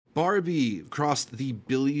Barbie crossed the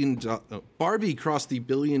 $1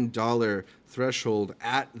 billion threshold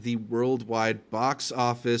at the worldwide box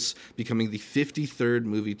office, becoming the 53rd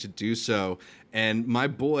movie to do so. And my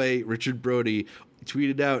boy Richard Brody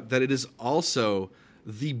tweeted out that it is also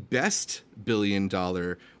the best $1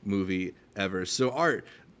 billion movie ever. So Art,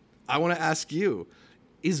 I want to ask you,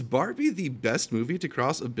 is Barbie the best movie to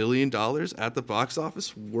cross $1 billion at the box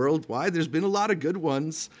office worldwide? There's been a lot of good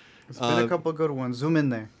ones. There's been a couple good ones. Zoom in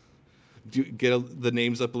there. Do you get the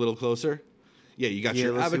names up a little closer? Yeah, you got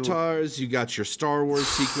your Avatars, you got your Star Wars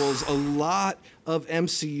sequels, a lot of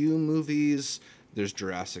MCU movies. There's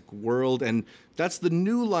Jurassic World, and that's the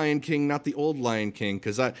new Lion King, not the old Lion King,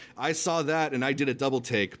 because I saw that and I did a double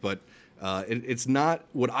take, but it's not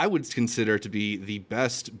what I would consider to be the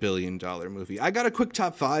best $1 billion movie. I got a quick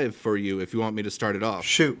top 5 for you if you want me to start it off.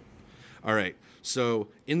 Shoot. All right, so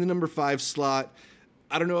in the number 5 slot,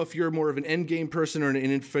 I don't know if you're more of an Endgame person or an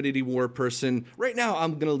Infinity War person. Right now,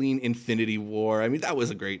 I'm going to lean Infinity War. I mean, that was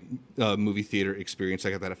a great movie theater experience. I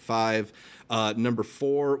got that at 5. Number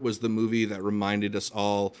 4 was the movie that reminded us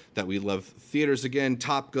all that we love theaters again,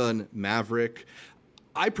 Top Gun Maverick.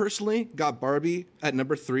 I personally got Barbie at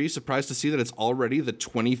number 3. Surprised to see that it's already the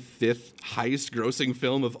 25th highest grossing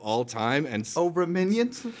film of all time. And over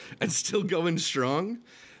Minions? And still going strong.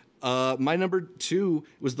 My number 2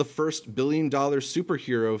 was the first $1 billion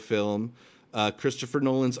superhero film, Christopher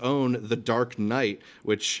Nolan's own The Dark Knight,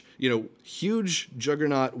 which, huge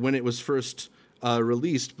juggernaut when it was first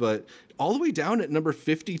released, but all the way down at number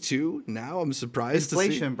 52 now. I'm surprised to see.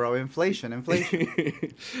 Inflation, bro. Inflation.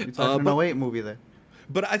 You're talking an 08 movie there.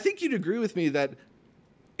 But I think you'd agree with me that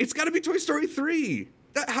it's got to be Toy Story 3.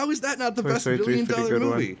 How is that not the best $1 billion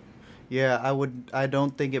movie? One. Yeah, I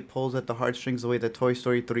don't think it pulls at the heartstrings the way that Toy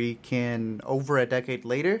Story 3 can over a decade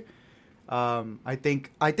later. I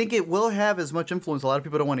think it will have as much influence, a lot of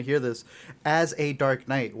people don't want to hear this, as a Dark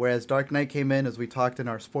Knight. Whereas Dark Knight came in, as we talked in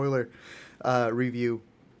our spoiler review,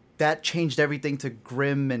 that changed everything to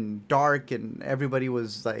grim and dark, and everybody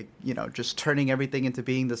was like, just turning everything into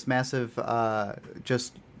being this massive,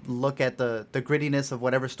 just look at the grittiness of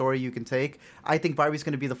whatever story you can take. I think Barbie's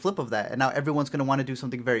going to be the flip of that, and now everyone's going to want to do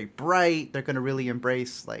something very bright. They're going to really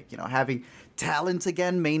embrace having talent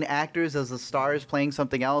again, main actors as the stars playing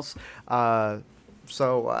something else.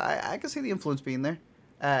 So I can see the influence being there.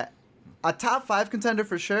 A top 5 contender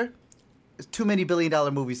for sure. It's too many $1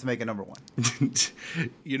 billion movies to make a number 1.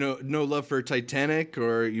 No love for Titanic,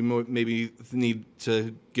 or you maybe need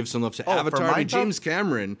to give some love to Avatar. I mean, James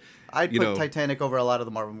Cameron. I'd put Titanic over a lot of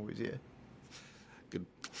the Marvel movies, yeah. Good.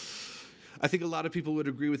 I think a lot of people would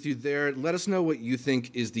agree with you there. Let us know what you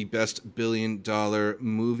think is the best $1 billion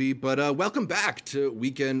movie. But welcome back to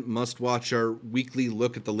Weekend Must Watch, our weekly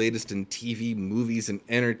look at the latest in TV, movies, and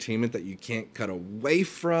entertainment that you can't cut away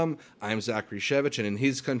from. I'm Zachary Shevich, and in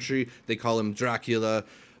his country, they call him Dracula.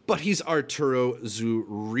 But he's Arturo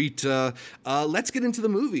Zurita. Let's get into the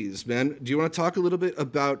movies, man. Do you want to talk a little bit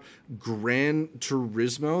about Gran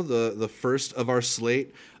Turismo, the first of our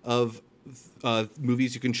slate of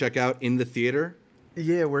movies you can check out in the theater?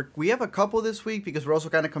 Yeah, we have a couple this week because we're also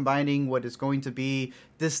kind of combining what is going to be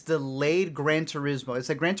this delayed Gran Turismo. It's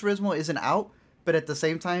like Gran Turismo isn't out, but at the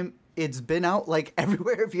same time, it's been out like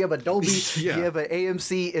everywhere. If you have a Dolby, yeah. If you have an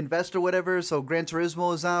AMC Invest or whatever, so Gran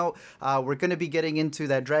Turismo is out. We're going to be getting into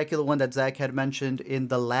that Dracula one that Zach had mentioned in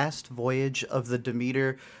The Last Voyage of the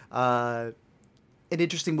Demeter. An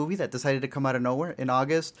interesting movie that decided to come out of nowhere in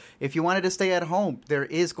August. If you wanted to stay at home, there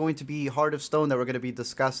is going to be Heart of Stone that we're going to be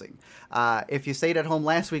discussing. If you stayed at home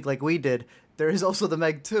last week like we did, there is also the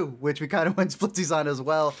Meg 2, which we kind of went splitsies on as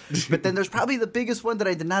well. But then there's probably the biggest one that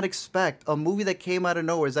I did not expect. A movie that came out of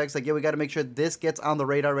nowhere. Zach's like, yeah, we got to make sure this gets on the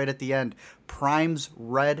radar right at the end. Prime's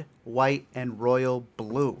Red, White, and Royal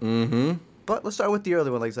Blue. Mm-hmm. But let's start with the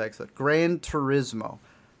early one, like Zach said. Gran Turismo.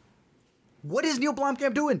 What is Neil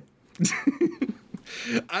Blomkamp doing?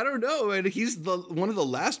 I don't know, and he's one of the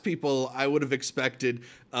last people I would have expected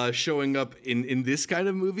showing up in this kind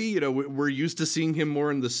of movie. We're used to seeing him more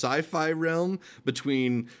in the sci-fi realm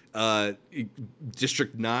between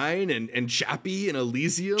District 9 and Chappie and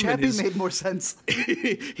Elysium. Chappie made more sense.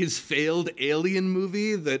 His failed Alien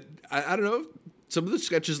movie that, I don't know, some of the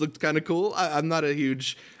sketches looked kind of cool. I'm not a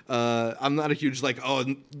huge like, oh,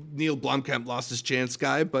 Neil Blomkamp lost his chance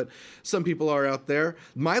guy, but some people are out there.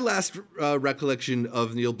 My last recollection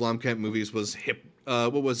of Neil Blomkamp movies was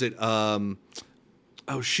what was it? Oh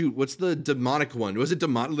shoot, what's the demonic one? Was it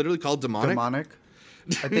literally called Demonic? Demonic.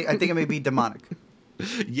 I think it may be Demonic.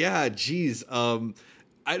 Yeah, geez.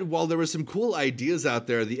 While there were some cool ideas out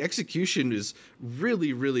there, the execution is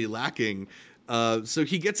really, really lacking. So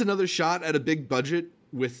he gets another shot at a big budget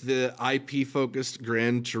with the IP-focused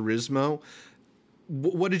Gran Turismo.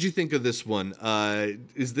 What did you think of this one?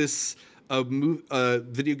 Is this a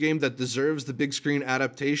video game that deserves the big screen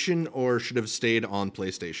adaptation, or should have stayed on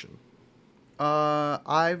PlayStation?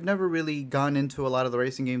 I've never really gone into a lot of the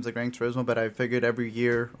racing games like Gran Turismo, but I figured every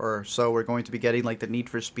year or so we're going to be getting like the Need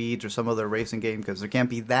for Speeds or some other racing game because there can't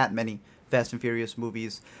be that many Fast and Furious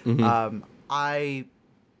movies. Mm-hmm.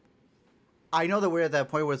 I know that we're at that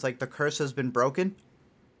point where it's like the curse has been broken.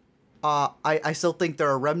 I still think there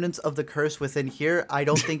are remnants of the curse within here. I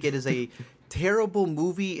don't think it is a terrible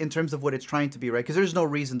movie in terms of what it's trying to be, right? Because there's no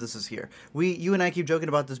reason this is here. You and I keep joking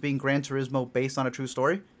about this being Gran Turismo based on a true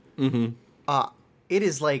story. Mm-hmm. It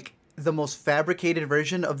is like the most fabricated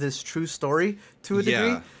version of this true story to a degree.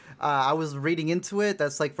 Yeah. I was reading into it.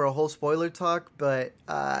 That's like for a whole spoiler talk. But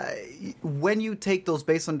when you take those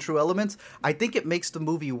based on true elements, I think it makes the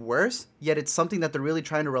movie worse. Yet it's something that they're really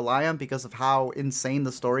trying to rely on because of how insane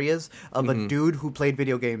the story is of a dude who played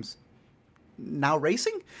video games. Now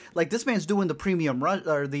racing, like this man's doing the premium rush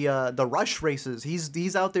or the rush races.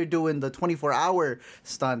 He's out there doing the 24-hour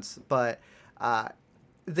stunts. But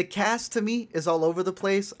the cast to me is all over the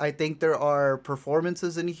place. I think there are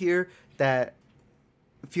performances in here that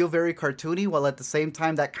feel very cartoony, while at the same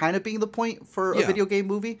time that kind of being the point for a video game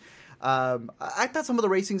movie. I thought some of the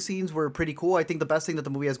racing scenes were pretty cool. I think the best thing that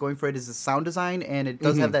the movie has going for it is the sound design, and it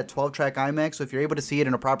does have that 12-track IMAX. So if you're able to see it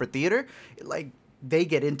in a proper theater, they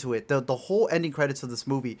get into it. The whole ending credits of this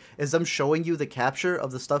movie is them showing you the capture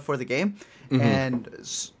of the stuff for the game. Mm-hmm.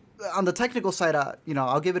 And on the technical side,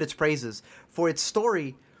 I'll give it its praises. For its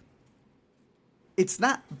story, it's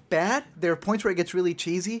not bad. There are points where it gets really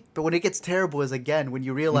cheesy, but when it gets terrible is, again, when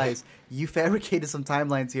you realize you fabricated some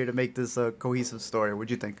timelines here to make this a cohesive story.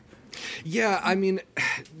 What'd you think? Yeah, I mean,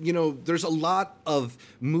 there's a lot of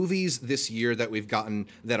movies this year that we've gotten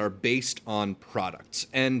that are based on products.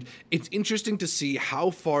 And it's interesting to see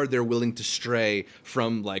how far they're willing to stray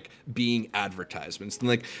from, being advertisements.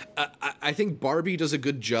 And, I think Barbie does a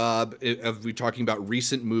good job of talking about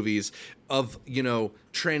recent movies of,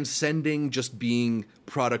 transcending just being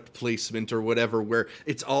product placement or whatever, where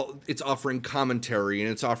it's offering commentary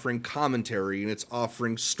and it's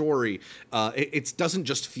offering story. It doesn't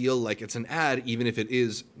just feel like it's an ad, even if it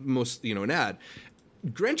is an ad.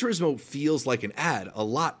 Gran Turismo feels like an ad a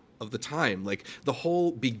lot of the time. Like the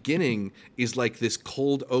whole beginning is like this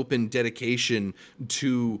cold open dedication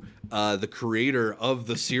to the creator of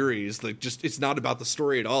the series. Like just it's not about the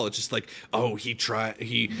story at all. It's just like, oh,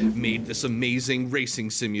 he made this amazing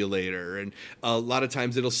racing simulator, and a lot of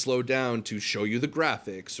times it'll slow down to show you the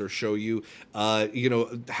graphics or show you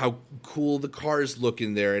how cool the cars look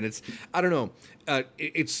in there. And it's I don't know,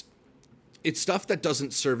 it's stuff that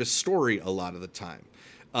doesn't service story a lot of the time.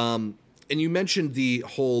 And you mentioned the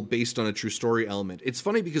whole based on a true story element. It's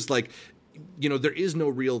funny because, there is no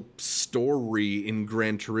real story in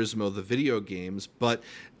Gran Turismo, the video games, but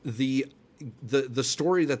the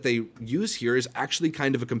story that they use here is actually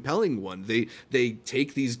kind of a compelling one. They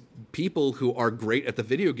take these people who are great at the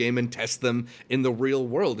video game and test them in the real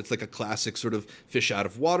world. It's like a classic sort of fish out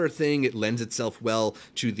of water thing. It lends itself well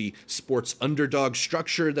to the sports underdog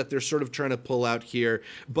structure that they're sort of trying to pull out here.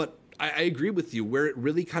 But I agree with you. Where it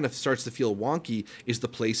really kind of starts to feel wonky is the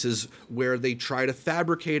places where they try to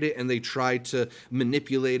fabricate it and they try to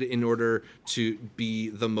manipulate it in order to be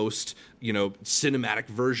the most, cinematic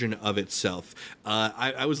version of itself.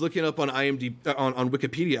 I was looking up on IMDb, on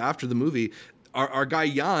Wikipedia after the movie. Our guy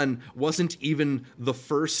Jan wasn't even the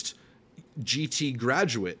first GT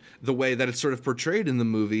graduate, the way that it's sort of portrayed in the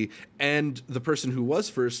movie, and the person who was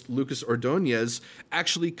first, Lucas Ordonez,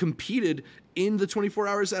 actually competed in the 24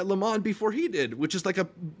 Hours at Le Mans before he did, which is like a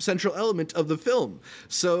central element of the film.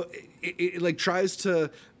 So it tries to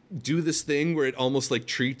do this thing where it almost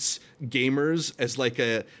treats gamers as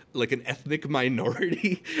an ethnic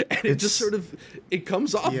minority, and it just sort of it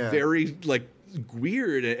comes off very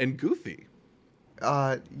weird and goofy.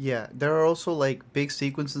 There are also big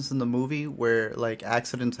sequences in the movie where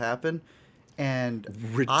accidents happen, and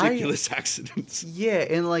ridiculous accidents. Yeah,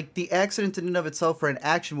 and the accident in and of itself for an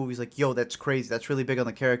action movie is yo, that's crazy. That's really big on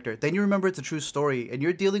the character. Then you remember it's a true story, and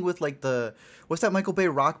you're dealing with what's that Michael Bay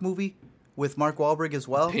rock movie with Mark Wahlberg as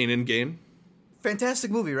well? Pain and Gain.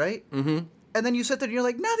 Fantastic movie, right? Mm-hmm. And then you sit there and you're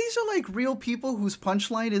like, nah, these are real people whose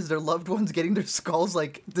punchline is their loved ones getting their skulls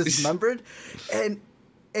dismembered,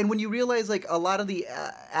 And when you realize, a lot of the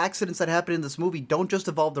accidents that happen in this movie don't just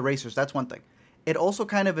involve the racers. That's one thing. It also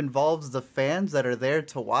kind of involves the fans that are there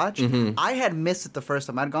to watch. Mm-hmm. I had missed it the first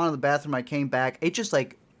time. I'd gone to the bathroom. I came back. It just,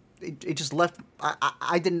 it just left.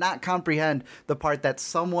 I did not comprehend the part that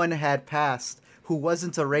someone had passed who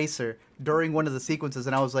wasn't a racer during one of the sequences,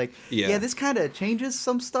 and I was like, yeah this kind of changes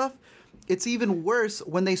some stuff. It's even worse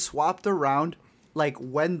when they swapped around, like,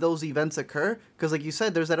 when those events occur. Because, like you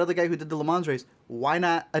said, there's that other guy who did the Le Mans race. Why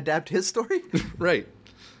not adapt his story? Right.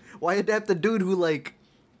 Why adapt the dude who, like,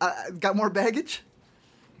 got more baggage?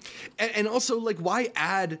 And also, like, why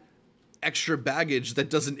add extra baggage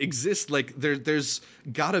that doesn't exist? Like, there's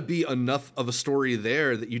gotta be enough of a story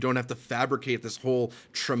there that you don't have to fabricate this whole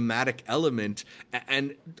traumatic element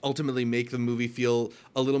and ultimately make the movie feel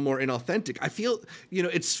a little more inauthentic. I feel,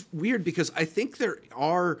 it's weird because I think there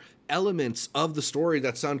are elements of the story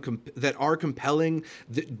that that are compelling.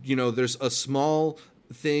 There's a small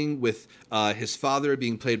thing with his father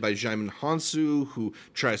being played by Jaimon Hansu, who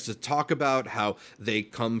tries to talk about how they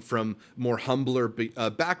come from more humbler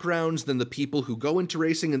backgrounds than the people who go into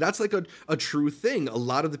racing. And that's like a true thing. A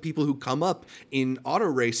lot of the people who come up in auto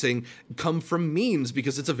racing come from means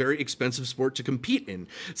because it's a very expensive sport to compete in.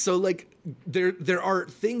 So, like, there are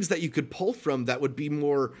things that you could pull from that would be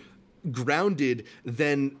more grounded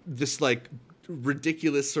than this, like,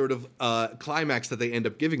 ridiculous sort of climax that they end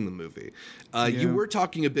up giving the movie. You were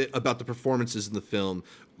talking a bit about the performances in the film.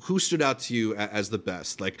 Who stood out to you as the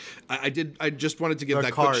best? Like, I just wanted to give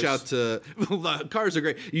that quick shout to. Well, the cars are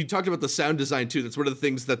great. You talked about the sound design too. That's one of the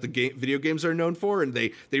things that the video games are known for, and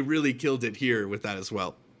they really killed it here with that as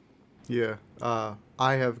well. Yeah,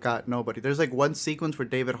 I have got nobody. There's like one sequence where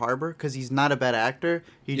David Harbour, because he's not a bad actor,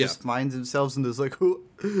 he just finds himself in this like,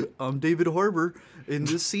 I'm David Harbour in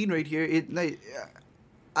this scene right here.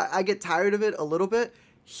 I get tired of it a little bit.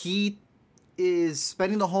 He is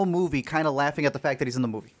spending the whole movie kind of laughing at the fact that he's in the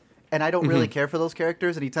movie. And I don't really care for those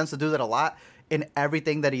characters, and he tends to do that a lot in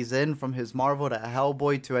everything that he's in, from his Marvel to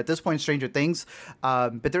Hellboy to, at this point, Stranger Things.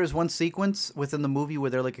 But there is one sequence within the movie where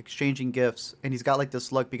they're, like, exchanging gifts, and he's got, like,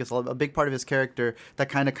 this look, because a big part of his character that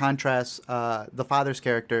kind of contrasts the father's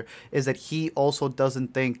character is that he also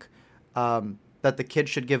doesn't think that the kid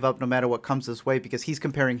should give up no matter what comes his way, because he's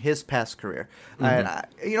comparing his past career. And,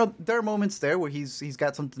 there are moments there where he's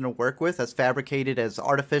got something to work with, as fabricated, as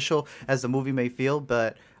artificial as the movie may feel,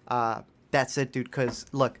 but that's it, dude. Because,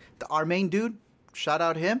 look, our main dude, shout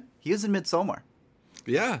out him, he is in Midsommar.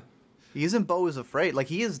 Yeah. He is in Beau is Afraid. Like,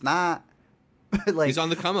 he is not... like, he's on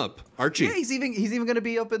the come up. Archie. Yeah, he's even going to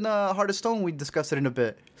be up in Heart of Stone. We discussed it in a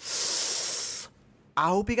bit. I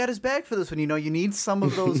hope he got his bag for this one. You need some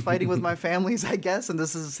of those fighting with my families, I guess, and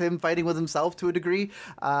this is him fighting with himself to a degree.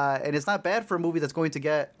 And it's not bad for a movie that's going to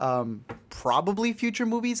get probably future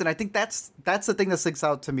movies, and I think that's the thing that sticks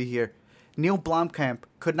out to me here. Neil Blomkamp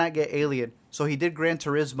could not get Alien, so he did Gran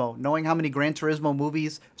Turismo, knowing how many Gran Turismo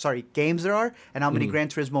games there are, and how many Gran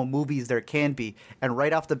Turismo movies there can be. And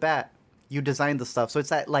right off the bat, you designed the stuff. So it's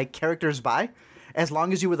that, like, characters buy. As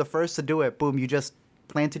long as you were the first to do it, boom, you just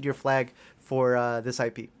planted your flag for this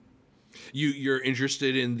IP. You're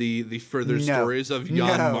interested in the further stories of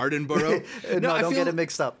Jan Mardenborough? No, don't get it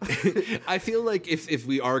mixed up. I feel like if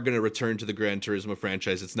we are going to return to the Gran Turismo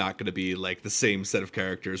franchise, it's not going to be like the same set of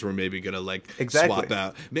characters. We're maybe going to like swap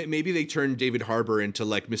out. Maybe they turn David Harbour into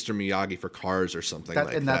like Mr. Miyagi for Cars or something like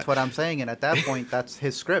that. And that's what I'm saying. And at that point, that's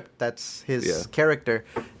his script. That's his character.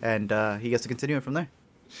 And he gets to continue it from there.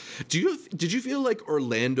 Did you feel like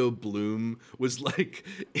Orlando Bloom was like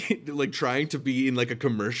trying to be in like a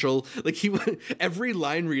commercial? Like every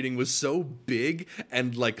line reading was so big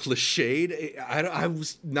and like cliched. I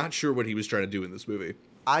was not sure what he was trying to do in this movie.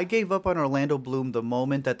 I gave up on Orlando Bloom the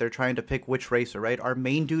moment that they're trying to pick which racer, right? Our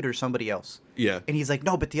main dude or somebody else. Yeah. And he's like,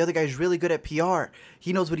 no, but the other guy's really good at PR.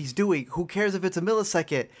 He knows what he's doing. Who cares if it's a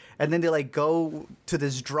millisecond? And then they like go to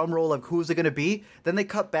this drum roll of who's it going to be. Then they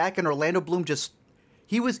cut back and Orlando Bloom just...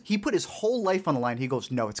 He put his whole life on the line. He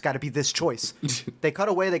goes, no, it's got to be this choice. They cut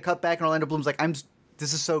away, they cut back, and Orlando Bloom's like,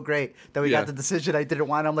 this is so great that we got the decision I didn't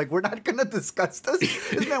want. I'm like, we're not going to discuss this.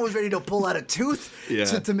 This man was ready to pull out a tooth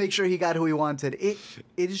to make sure he got who he wanted. It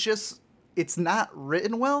is just, it's not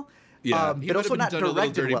written well. Yeah, but also not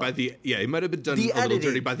directed well. He might have been done a little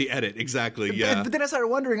dirty by the edit. Exactly, yeah. But then I started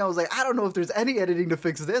wondering, I was like, I don't know if there's any editing to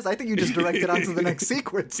fix this. I think you just directed onto the next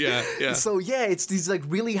sequence. Yeah. So, yeah, it's these like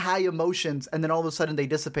really high emotions, and then all of a sudden they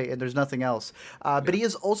dissipate and there's nothing else. But he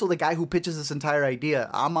is also the guy who pitches this entire idea.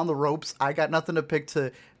 I'm on the ropes. I got nothing to pick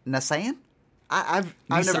to Nissan. I've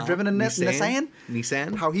never driven a Nissan.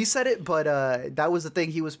 Nissan? How he said it, but that was the thing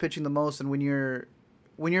he was pitching the most. And when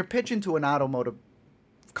you're pitching to an automotive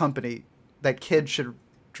company that kids should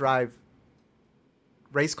drive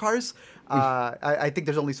race cars, I think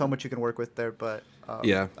there's only so much you can work with there, but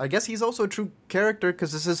I guess he's also a true character,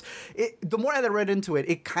 because this is the more I read into it,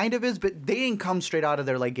 it kind of is, but they didn't come straight out of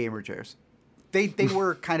their like gamer chairs. They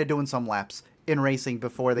were kind of doing some laps in racing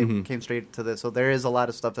before they came straight to this. So there is a lot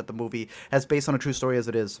of stuff that the movie has based on a true story as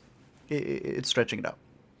it is. It's stretching it out.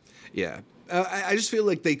 Yeah. I just feel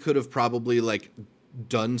like they could have probably like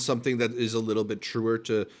done something that is a little bit truer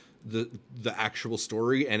to the actual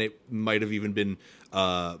story, and it might have even been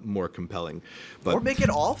more compelling. But Or make it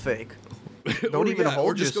all fake. Don't even hold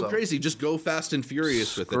or just yourself. go crazy. Just go fast and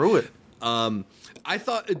furious with it. Screw it. I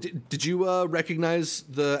thought. Did you recognize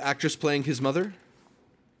the actress playing his mother?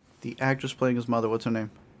 The actress playing his mother, what's her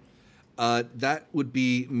name? That would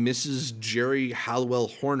be Mrs. Jerry Hallowell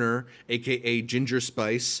Horner, a.k.a. Ginger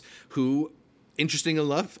Spice, who, interesting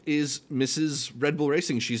enough, is Mrs. Red Bull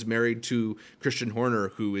Racing. She's married to Christian Horner,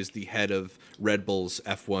 who is the head of Red Bull's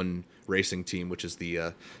F1 racing team, which is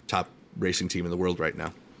the top racing team in the world right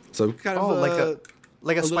now. So kind of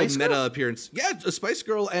like a Spice little meta Girl? appearance. Yeah, a Spice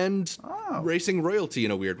Girl and racing royalty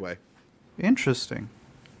in a weird way. Interesting.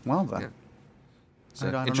 Well then. Yeah. So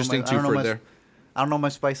I don't interesting know my- I don't too know for my- there. I don't know my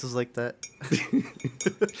spices like that.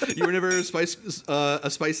 You were never a spice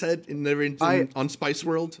head on Spice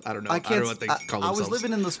World? I don't know. I don't know what they call I themselves. was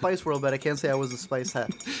living in the spice world, but I can't say I was a spice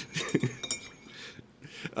head.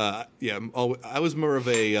 Yeah, I was more of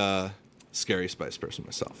a Scary Spice person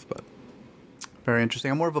myself, but Very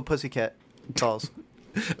interesting. I'm more of a Pussycat Dolls.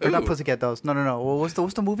 Or not Ooh. Pussycat Dolls. No. Well, what's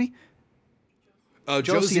the movie?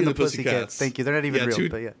 Josie and the Pussycats. Thank you. They're not even real,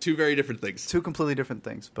 but yeah. Two very different things. Two completely different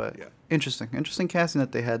things, but Yeah. interesting casting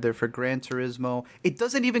that they had there for Gran Turismo. It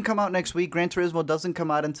doesn't even come out next week. Gran Turismo doesn't come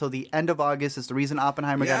out until the end of August. It's the reason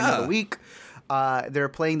Oppenheimer got another week. They're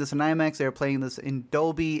playing this in IMAX. They're playing this in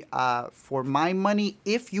Dolby. For my money,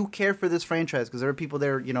 if you care for this franchise, because there are people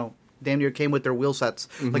there, damn near came with their wheel sets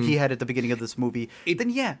like he had at the beginning of this movie. Then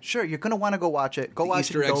yeah, sure, you're gonna want to go watch it. Go watch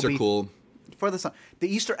Easter it in eggs Dolby. are cool. The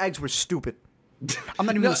Easter eggs were stupid. I'm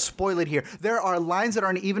not even going to spoil it here. There are lines that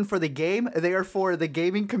aren't even for the game. They are for the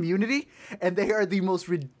gaming community, and they are the most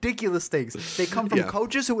ridiculous things. They come from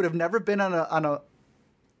coaches who would have never been on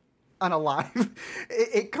a live.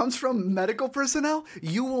 It comes from medical personnel.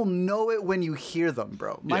 You will know it when you hear them,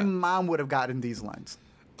 bro. My mom would have gotten these lines.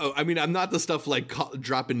 Oh, I mean, I'm not the stuff like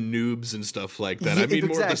dropping noobs and stuff like that. I mean,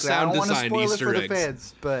 more the I sound don't want to design spoil Easter it for eggs. the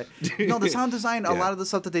fans, but no, the sound design. A Yeah. lot of the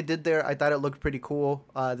stuff that they did there, I thought it looked pretty cool.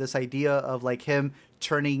 This idea of like him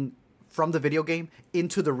turning from the video game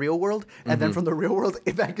into the real world, and then from the real world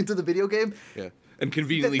back into the video game. Yeah, and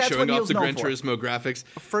conveniently That's showing what off the Neil's Gran known Turismo graphics.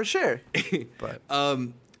 For sure. But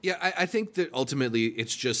Yeah, I think that ultimately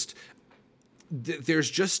it's just there's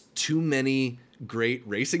just too many great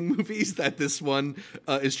racing movies that this one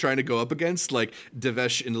is trying to go up against. Like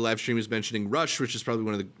Devesh in the live stream is mentioning Rush, which is probably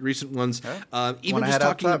one of the recent ones. Even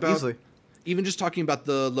just talking about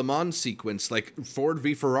the Le Mans sequence, like Ford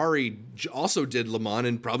v Ferrari also did Le Mans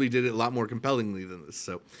and probably did it a lot more compellingly than this.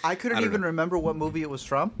 So I couldn't even remember what movie it was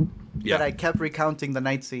from, Yeah. but I kept recounting the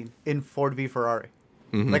night scene in Ford v Ferrari.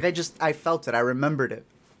 Like I felt it. I remembered it.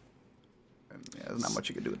 And, yeah, there's not much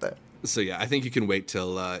you can do with that. So yeah, I think you can wait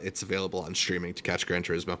till it's available on streaming to catch Gran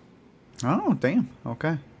Turismo. Oh, damn.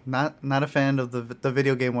 Okay. Not a fan of the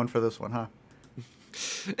video game one for this one, huh?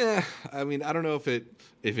 I mean, I don't know if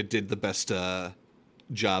it did the best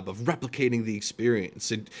job of replicating the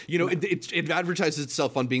experience. It advertises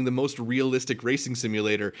itself on being the most realistic racing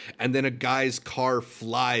simulator, and then a guy's car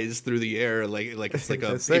flies through the air like it's like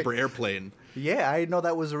a paper airplane. Yeah, I didn't know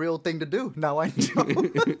that was a real thing to do. Now I know.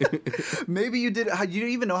 Maybe you did. You don't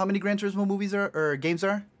even know how many Gran Turismo movies or games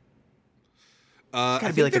are?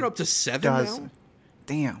 I think they're up to 7 now.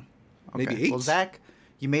 Damn. Okay. Maybe 8. Well, Zach,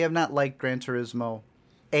 you may have not liked Gran Turismo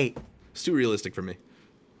 8, It's too realistic for me.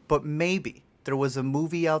 but maybe there was a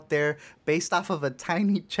movie out there based off of a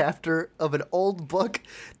tiny chapter of an old book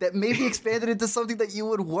that maybe expanded into something that you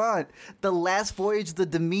would want. The Last Voyage of the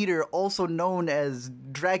Demeter, also known as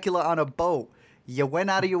Dracula on a Boat. You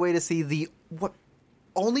went out of your way to see the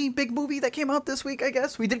only big movie that came out this week, I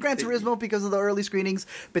guess. We did Gran Turismo because of the early screenings,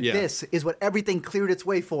 but this is what everything cleared its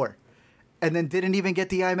way for. And then didn't even get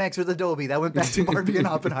the IMAX or the Dolby. That went back to Barbie and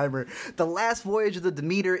Oppenheimer. The Last Voyage of the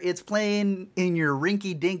Demeter. It's playing in your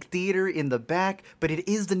rinky-dink theater in the back, but it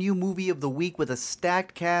is the new movie of the week with a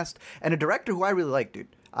stacked cast and a director who I really like, dude.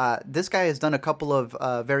 This guy has done a couple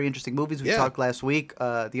of very interesting movies. We talked last week.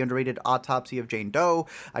 The underrated Autopsy of Jane Doe.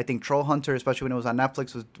 I think Troll Hunter, especially when it was on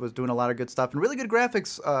Netflix, was doing a lot of good stuff. And really good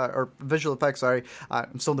graphics, or visual effects, sorry.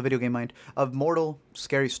 I'm still in the video game mind. Of Mortal,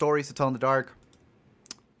 Scary Stories to Tell in the Dark.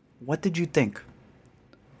 What did you think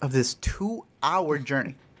of this 2-hour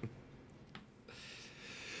journey?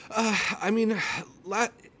 I mean,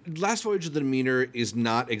 Last Voyage of the Demeter is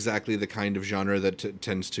not exactly the kind of genre that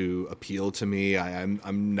tends to appeal to me.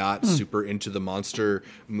 I'm not super into the monster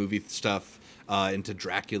movie stuff. into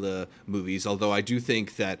Dracula movies, although I do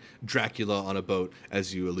think that Dracula on a Boat,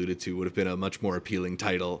 as you alluded to, would have been a much more appealing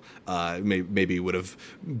title. Maybe would have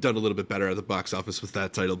done a little bit better at the box office with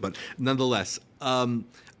that title, but nonetheless, I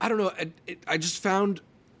don't know. I just found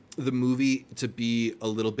the movie to be a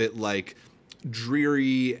little bit like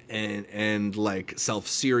dreary and like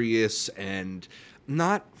self-serious, and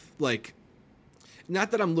not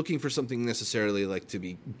that I'm looking for something necessarily like to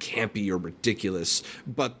be campy or ridiculous,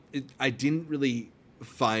 but I didn't really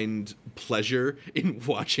find pleasure in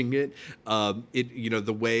watching it.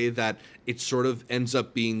 The way that it sort of ends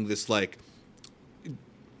up being this like,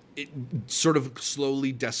 it sort of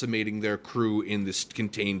slowly decimating their crew in this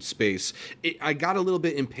contained space. I got a little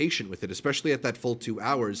bit impatient with it, especially at that full 2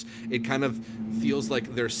 hours. It kind of feels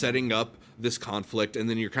like they're setting up this conflict, and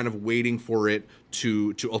then you're kind of waiting for it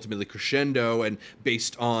to ultimately crescendo, and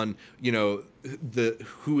based on,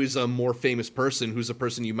 who is a more famous person, who's a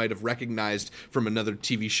person you might have recognized from another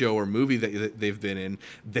TV show or movie that they've been in,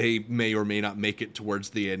 they may or may not make it towards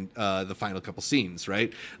the end, the final couple scenes,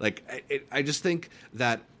 right? Like, I just think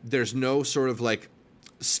that there's no sort of like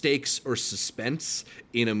stakes or suspense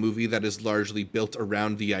in a movie that is largely built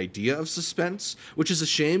around the idea of suspense, which is a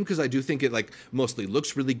shame, because I do think it like mostly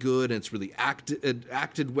looks really good and it's really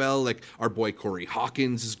acted well. Like, our boy Corey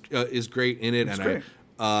Hawkins is great in it. That's great.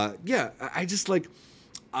 I just like,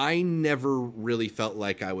 I never really felt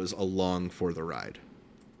like I was along for the ride.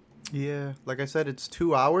 Yeah, like I said, it's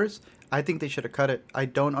 2 hours. I think they should have cut it. I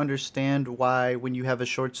don't understand why, when you have a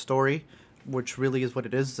short story, which really is what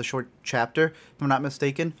it is, it's a short chapter, if I'm not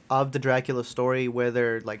mistaken, of the Dracula story, where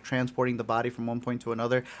they're like transporting the body from one point to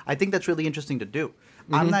another. I think that's really interesting to do.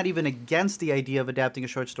 Mm-hmm. I'm not even against the idea of adapting a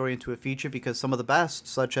short story into a feature, because some of the best,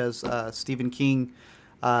 such as Stephen King's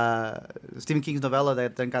novella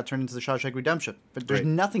that then got turned into The Shawshank Redemption. But there's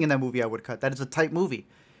nothing in that movie I would cut. That is a tight movie.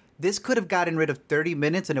 This could have gotten rid of 30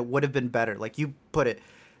 minutes and it would have been better. Like you put it,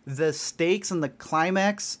 the stakes and the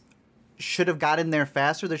climax should have gotten there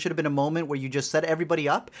faster. There should have been a moment where you just set everybody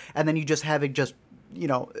up, and then you just have it just,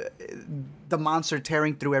 the monster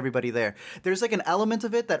tearing through everybody there. There's like an element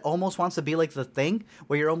of it that almost wants to be like The Thing,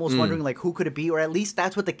 where you're almost wondering like, who could it be? Or at least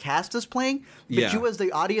that's what the cast is playing. But you as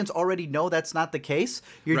the audience already know that's not the case.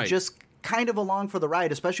 You're just kind of along for the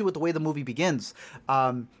ride, especially with the way the movie begins.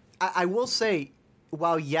 I will say,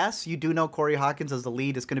 while yes, you do know Corey Hawkins as the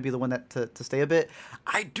lead is going to be the one that to stay a bit,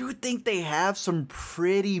 I do think they have some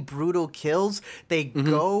pretty brutal kills. They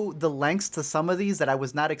go the lengths to some of these that I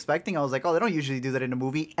was not expecting. I was like, oh, they don't usually do that in a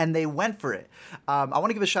movie, and they went for it. I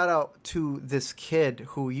want to give a shout out to this kid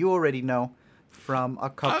who you already know from a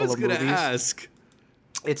couple of movies. I was going to ask.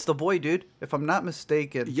 It's the boy, dude, if I'm not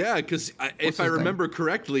mistaken. Yeah, because if I remember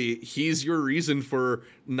correctly, he's your reason for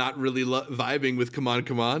not really vibing with Come On,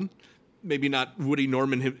 Come On. Maybe not Woody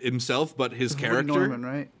Norman himself, but his character. Woody Norman,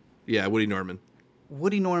 right? Yeah, Woody Norman.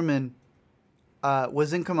 Woody Norman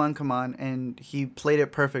was in Come On, Come On, and he played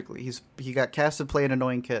it perfectly. He got cast to play an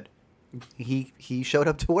annoying kid. He showed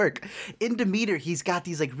up to work. In Demeter, he's got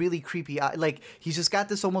these like really creepy like he's just got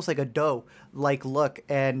this almost like a doe like look,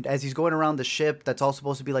 and as he's going around the ship that's all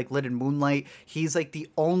supposed to be like lit in moonlight, he's like the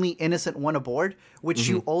only innocent one aboard, which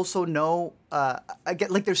you also know I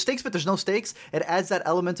get like there's stakes but there's no stakes. It adds that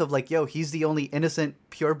element of like, yo, he's the only innocent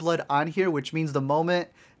pureblood on here, which means the moment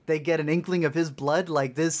they get an inkling of his blood,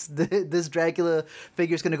 like this Dracula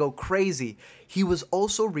figure is going to go crazy. He was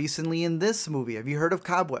also recently in this movie. Have you heard of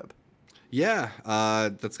Cobweb? Yeah,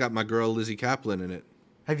 that's got my girl Lizzie Kaplan in it.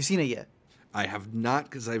 Have you seen it yet? I have not,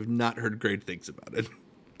 because I've not heard great things about it.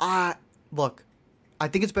 Look, I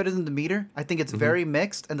think it's better than Demeter. I think it's very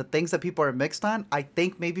mixed, and the things that people are mixed on, I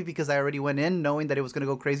think maybe because I already went in knowing that it was going to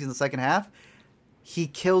go crazy in the second half, he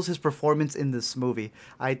kills his performance in this movie.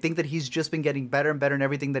 I think that he's just been getting better and better in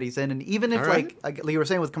everything that he's in, and even if, like you were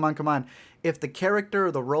saying with Come On, Come On, if the character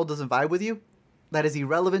or the role doesn't vibe with you, that is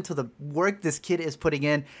irrelevant to the work this kid is putting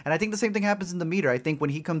in. And I think the same thing happens in Demeter. I think when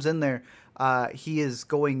he comes in there, he is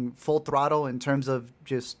going full throttle in terms of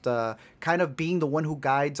just kind of being the one who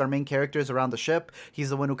guides our main characters around the ship. He's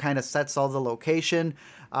the one who kind of sets all the location.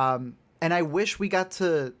 And I wish we got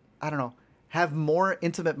to, I don't know, have more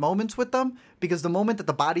intimate moments with them, because the moment that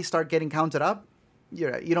the bodies start getting counted up,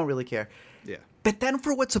 you don't really care. Yeah. But then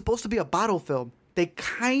for what's supposed to be a bottle film, they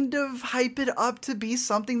kind of hype it up to be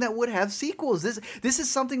something that would have sequels. This is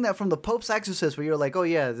something that from the Pope's Exorcist, where you're like, oh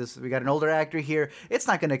yeah, we got an older actor here, it's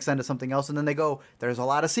not going to extend to something else. And then they go, there's a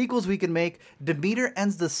lot of sequels we can make. Demeter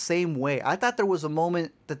ends the same way. I thought there was a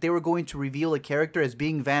moment that they were going to reveal a character as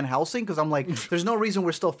being Van Helsing, because I'm like, there's no reason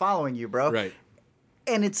we're still following you, bro. Right.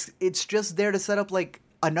 And it's just there to set up like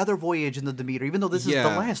another voyage in the Demeter, even though this is the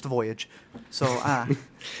last voyage. So,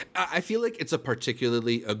 I feel like it's a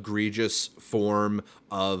particularly egregious form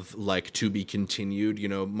of like to be continued. You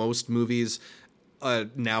know, most movies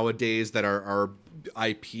nowadays that are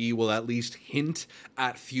IP will at least hint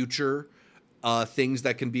at future things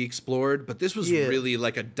that can be explored, but this was really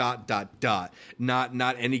like a ...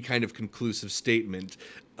 not any kind of conclusive statement.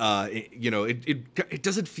 It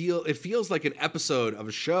doesn't feel, it feels like an episode of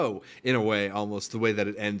a show in a way, almost the way that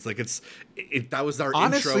it ends. Like that was our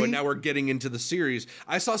intro, and now we're getting into the series.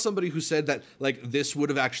 I saw somebody who said that like this would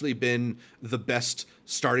have actually been the best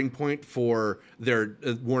starting point for their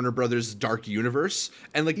Warner Brothers Dark Universe,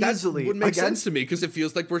 and like that would make sense to me because it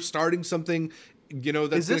feels like we're starting something,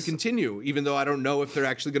 that's going to continue, even though I don't know if they're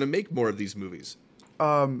actually going to make more of these movies.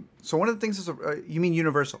 So one of the things is, you mean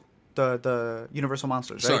Universal? The Universal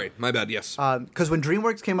Monsters, right? Sorry, my bad, yes. Because when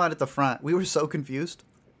DreamWorks came out at the front, we were so confused.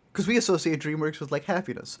 Because we associate DreamWorks with, like,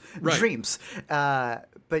 happiness. Right. Dreams.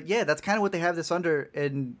 But, yeah, that's kind of what they have this under.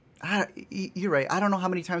 And you're right. I don't know how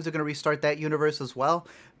many times they're going to restart that universe as well.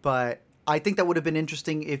 But I think that would have been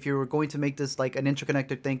interesting if you were going to make this, like, an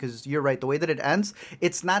interconnected thing. Because you're right. The way that it ends,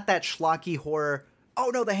 it's not that schlocky horror. Oh,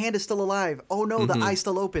 no, the hand is still alive. Oh, no, the eye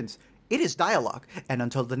still opens. It is dialogue, and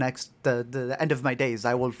until the end of my days,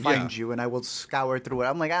 I will find you and I will scour through it.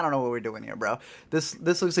 I'm like, I don't know what we're doing here, bro. This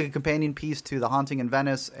looks like a companion piece to The Haunting in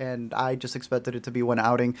Venice, and I just expected it to be one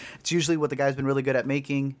outing. It's usually what the guy's been really good at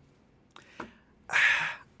making.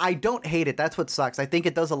 I don't hate it. That's what sucks. I think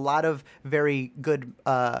it does a lot of very good,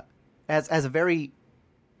 as a very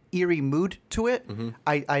eerie mood to it.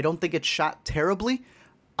 I don't think it's shot terribly.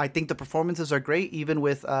 I think the performances are great, even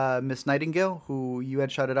with Miss Nightingale, who you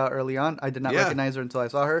had shouted out early on. I did not recognize her until I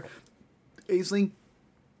saw her. Aisling,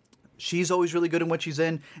 she's always really good in what she's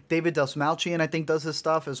in. David Dastmalchian, I think, does his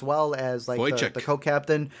stuff as well as like the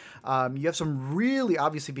co-captain. You have some really,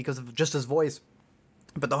 obviously because of just his voice,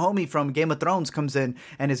 but the homie from Game of Thrones comes in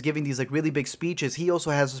and is giving these like really big speeches. He also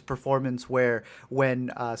has this performance where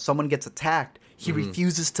when someone gets attacked, he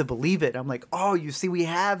refuses to believe it. I'm like, oh, you see, we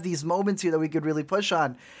have these moments here that we could really push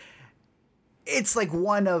on. It's like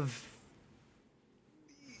one of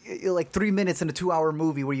like 3 minutes in a 2-hour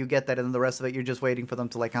movie where you get that, and then the rest of it you're just waiting for them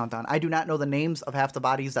to like count down. I do not know the names of half the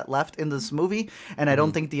bodies that left in this movie, and I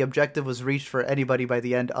don't think the objective was reached for anybody by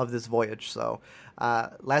the end of this voyage. So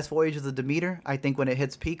last voyage of the Demeter, I think when it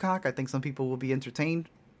hits Peacock, I think some people will be entertained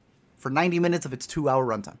for 90 minutes of its 2-hour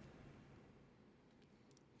runtime.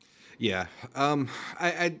 Yeah.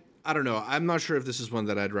 I don't know. I'm not sure if this is one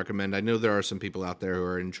that I'd recommend. I know there are some people out there who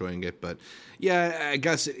are enjoying it, but yeah, I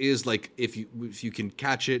guess it is like if you can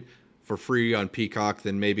catch it for free on Peacock,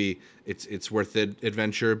 then maybe it's worth the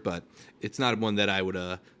adventure, but it's not one that I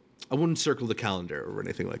wouldn't circle the calendar or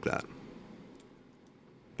anything like that.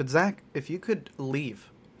 But Zach, if you could leave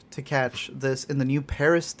to catch this in the new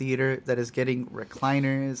Paris theater that is getting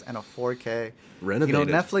recliners and a 4K. Renovated.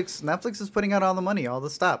 Netflix is putting out all the money, all the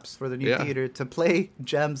stops for the new theater to play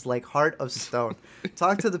gems like Heart of Stone.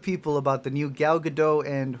 Talk to the people about the new Gal Gadot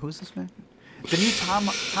and who's this man? The new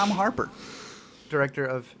Tom Harper, director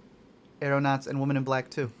of Aeronauts and Woman in Black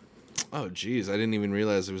 2. Oh, geez, I didn't even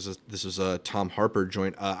realize this was a Tom Harper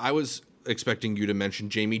joint. I was expecting you to mention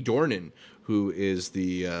Jamie Dornan, who is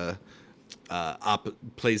the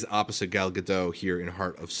plays opposite Gal Gadot here in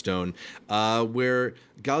Heart of Stone, where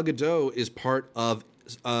Gal Gadot is part of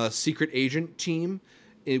a secret agent team.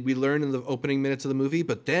 We learn in the opening minutes of the movie,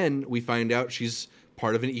 but then we find out she's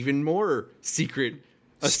part of an even more secreter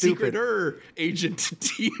agent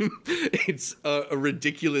team. It's a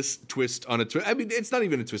ridiculous twist on a twist. I mean, it's not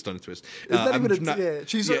even a twist on a twist. It's not even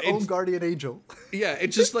she's her own guardian angel. Yeah,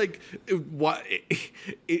 it's just like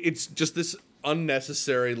it's just this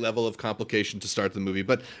unnecessary level of complication to start the movie.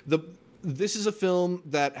 But this is a film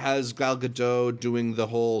that has Gal Gadot doing the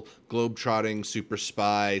whole globe-trotting super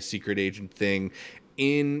spy secret agent thing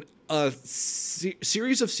in a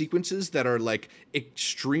series of sequences that are like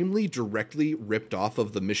extremely directly ripped off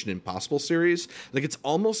of the Mission Impossible series. Like it's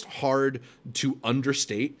almost hard to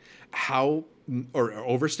understate or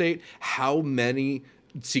overstate how many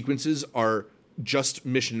sequences are just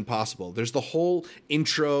Mission Impossible. There's the whole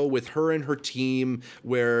intro with her and her team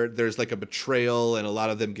where there's like a betrayal and a lot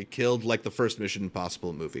of them get killed, like the first Mission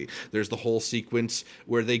Impossible movie. There's the whole sequence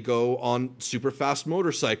where they go on super fast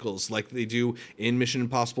motorcycles like they do in Mission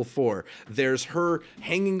Impossible 4. There's her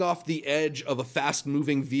hanging off the edge of a fast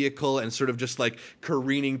moving vehicle and sort of just like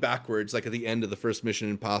careening backwards like at the end of the first Mission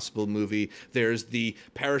Impossible movie. There's the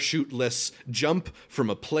parachute-less jump from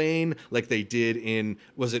a plane like they did in,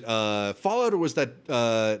 was it Fallout, or was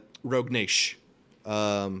that Rogue Nation?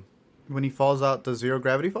 When he falls out the zero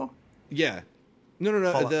gravity fall? Yeah.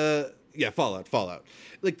 No. Fallout. Fallout.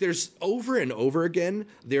 Like there's over and over again,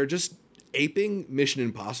 they're just aping Mission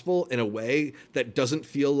Impossible in a way that doesn't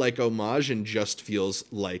feel like homage and just feels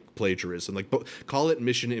like plagiarism. Like call it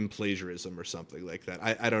Mission in plagiarism or something like that.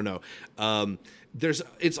 I don't know.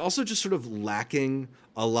 It's also just sort of lacking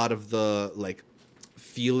a lot of the like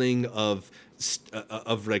feeling of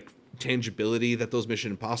like tangibility that those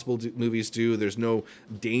Mission Impossible movies do. There's no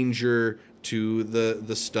danger to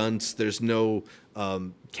the stunts. There's no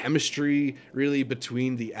chemistry really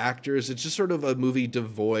between the actors. It's just sort of a movie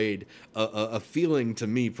devoid a feeling to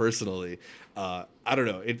me personally. I don't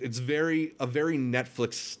know. It's a very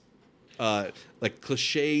Netflix like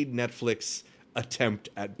cliched Netflix attempt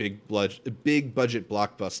at big budget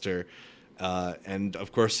blockbuster. And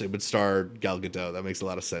of course, it would star Gal Gadot. That makes a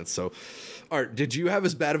lot of sense. So, Art, did you have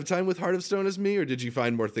as bad of a time with Heart of Stone as me, or did you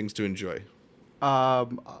find more things to enjoy?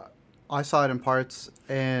 I saw it in parts,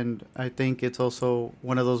 and I think it's also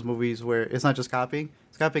one of those movies where it's not just copying;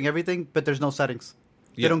 it's copying everything, but there's no settings.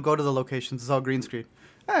 They don't go to the locations; it's all green screen.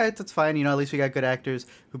 All right, that's fine. You know, at least we got good actors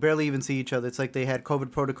who barely even see each other. It's like they had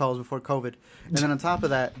COVID protocols before COVID, and then on top of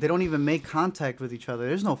that, they don't even make contact with each other.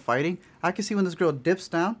 There's no fighting. I can see when this girl dips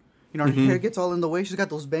down. You know, her hair gets all in the way. She's got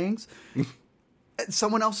those bangs.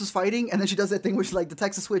 Someone else is fighting, and then she does that thing where she like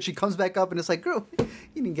detects a switch. She comes back up, and it's like, girl,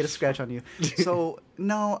 you didn't get a scratch on you. So,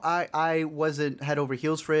 no, I wasn't head over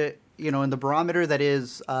heels for it. You know, in the barometer that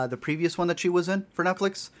is the previous one that she was in for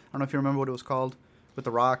Netflix. I don't know if you remember what it was called with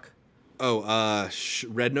The Rock. Oh,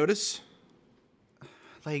 Red Notice?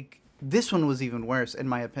 Like, this one was even worse, in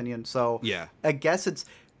my opinion. So, yeah. I guess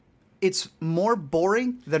it's more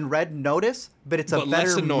boring than Red Notice, but it's a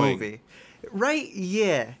better movie. Right?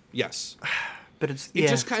 Yeah. Yes. But it's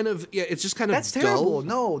just kind of That's dull. terrible.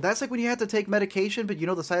 No, that's like when you have to take medication, but you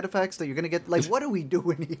know the side effects that you're going to get. Like, what are we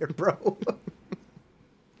doing here, bro?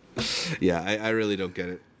 Yeah, I really don't get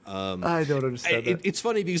it. I don't understand that. It's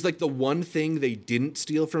funny because like the one thing they didn't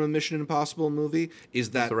steal from a Mission Impossible movie is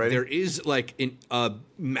that there is like a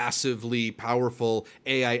massively powerful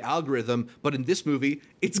AI algorithm, but in this movie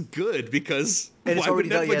it's good because why would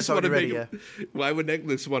Netflix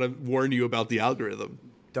want to warn you about the algorithm?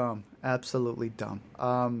 Dumb, absolutely dumb.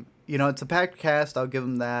 You know, it's a packed cast. I'll give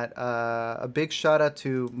him that. A big shout out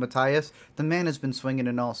to Matthias. The man has been swinging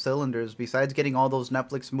in all cylinders. Besides getting all those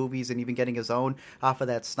Netflix movies and even getting his own off of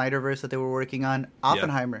that Snyderverse that they were working on,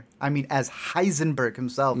 Oppenheimer. Yeah. I mean, as Heisenberg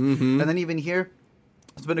himself. And then even here,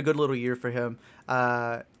 it's been a good little year for him.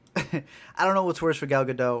 I don't know what's worse for Gal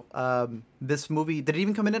Gadot. This movie, did it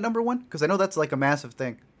even come in at number one? Because I know that's like a massive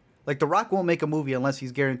thing. Like, The Rock won't make a movie unless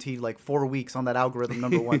he's guaranteed like 4 weeks on that algorithm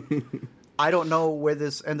number one. I don't know where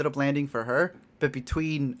this ended up landing for her, but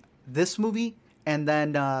between this movie and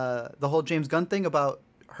then the whole James Gunn thing about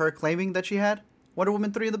her claiming that she had Wonder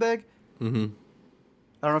Woman 3 in the bag. I don't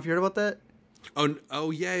know if you heard about that. Oh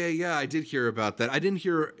yeah. I did hear about that. I didn't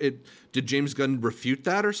hear it. Did James Gunn refute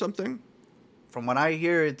that or something? From what I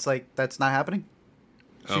hear, it's like that's not happening.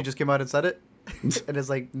 She just came out and said it, and it's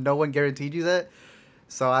like no one guaranteed you that.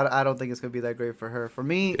 So I don't think it's going to be that great for her. For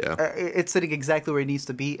me, it's sitting exactly where it needs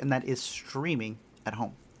to be, and that is streaming at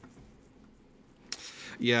home.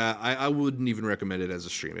 Yeah, I wouldn't even recommend it as a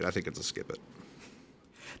stream it. I think it's a skip it.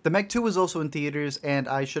 The Meg 2 was also in theaters, and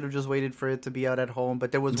I should have just waited for it to be out at home.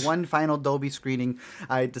 But there was one final Dolby screening.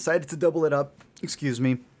 I decided to double it up,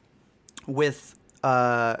 with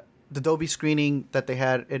the Dolby screening that they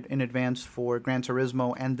had in advance for Gran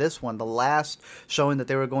Turismo and this one, the last showing that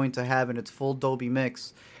they were going to have in its full Dolby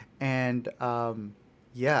mix. And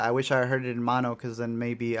I wish I heard it in mono because then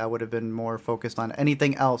maybe I would have been more focused on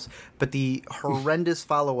anything else. But the horrendous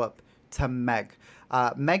follow-up to Meg.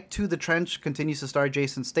 Meg 2 The Trench continues to star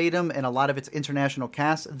Jason Statham and a lot of its international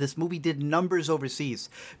cast. This movie did numbers overseas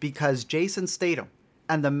because Jason Statham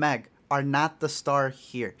and the Meg are not the star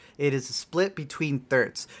here. It is split between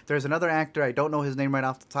thirds. There's another actor, I don't know his name right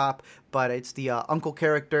off the top, but it's the uncle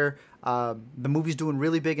character. The movie's doing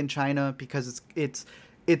really big in China because it's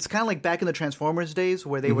kind of like back in the Transformers days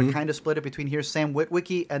where they would kind of split it between here's Sam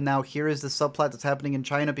Witwicky and now here is the subplot that's happening in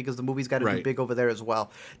China because the movie's got to be big over there as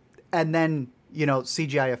well. And then, you know,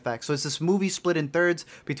 CGI effects. So it's this movie split in thirds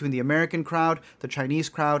between the American crowd, the Chinese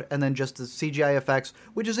crowd, and then just the CGI effects,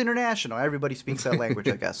 which is international. Everybody speaks that language,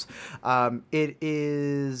 I guess. It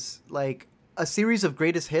is like a series of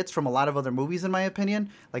greatest hits from a lot of other movies, in my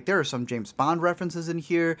opinion. Like, there are some James Bond references in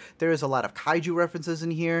here. There is a lot of kaiju references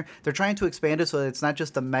in here. They're trying to expand it so that it's not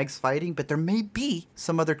just the Megs fighting, but there may be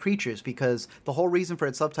some other creatures, because the whole reason for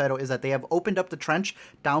its subtitle is that they have opened up the trench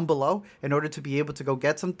down below in order to be able to go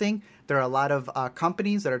get something. There are a lot of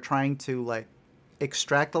companies that are trying to, like,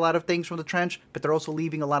 extract a lot of things from the trench, but they're also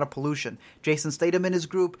leaving a lot of pollution. Jason Statham and his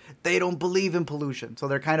group, they don't believe in pollution, so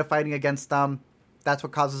they're kind of fighting against them. That's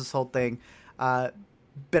what causes this whole thing.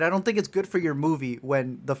 But I don't think it's good for your movie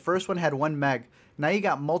when the first one had 1 meg. Now you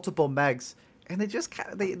got multiple megs, and they just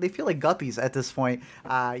kind of they feel like guppies at this point.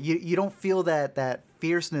 You don't feel that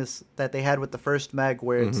fierceness that they had with the first meg,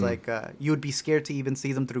 where it's like you would be scared to even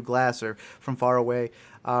see them through glass or from far away.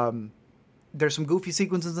 There's some goofy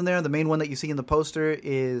sequences in there. The main one that you see in the poster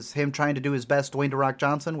is him trying to do his best Dwayne "The Rock"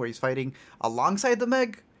 Johnson, where he's fighting alongside the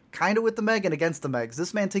meg, kind of with the meg and against the megs.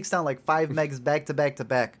 This man takes down like 5 megs back to back to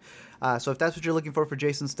back. So if that's what you're looking for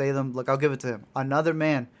Jason Statham, look, I'll give it to him. Another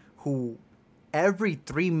man who every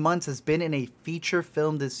 3 months has been in a feature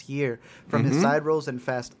film this year, from his side roles in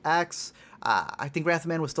Fast X. I think Wrath of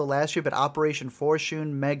Man was still last year, but Operation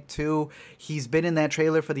Fortune, Meg 2. He's been in that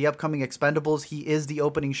trailer for the upcoming Expendables. He is the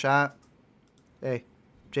opening shot. Hey,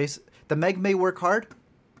 Jason, the Meg may work hard.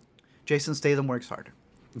 Jason Statham works harder.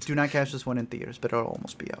 Do not catch this one in theaters, but it'll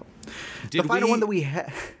almost be out. The final one that we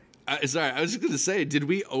had... sorry, I was just going to say, did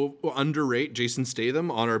we underrate Jason Statham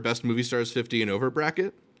on our Best Movie Stars 50 and Over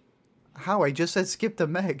bracket? How? I just said skip the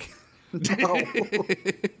Meg. No.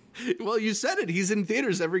 Well, you said it. He's in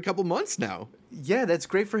theaters every couple months now. Yeah, that's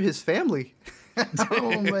great for his family.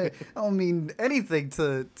 I don't mean anything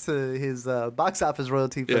to his box office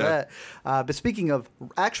royalty for that. But speaking of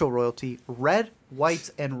actual royalty, Red, White,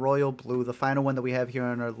 and Royal Blue, the final one that we have here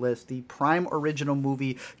on our list, the prime original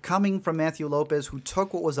movie coming from Matthew Lopez, who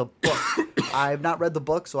took what was a book. I have not read the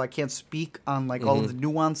book, so I can't speak on like all of the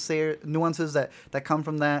nuances that come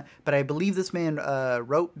from that. But I believe this man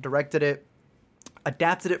wrote, directed it,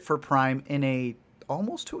 adapted it for Prime in a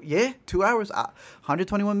almost 2 hours,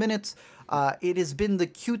 121 minutes. It has been the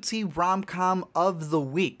cutesy rom-com of the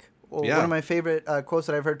week. One of my favorite quotes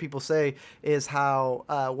that I've heard people say is how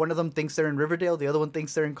one of them thinks they're in Riverdale, the other one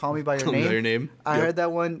thinks they're in Call Me By Your Name. I heard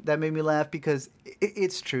that one. That made me laugh because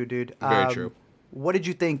it's true, dude. Very true. What did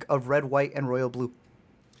you think of Red, White, and Royal Blue?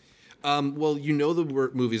 Well, you know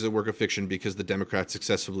the movie's a work of fiction because the Democrats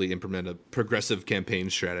successfully implement a progressive campaign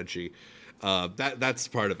strategy. That's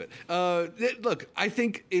part of it. Look, I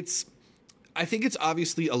think it's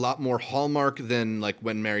obviously a lot more Hallmark than like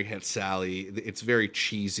When Mary Met Sally. It's very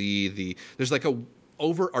cheesy. There's like a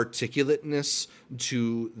over articulateness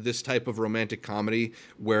to this type of romantic comedy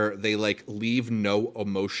where they like leave no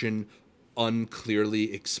emotion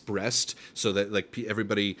unclearly expressed so that like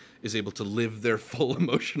everybody is able to live their full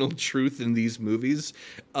emotional truth in these movies.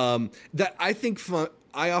 That I think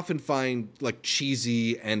I often find like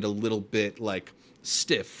cheesy and a little bit like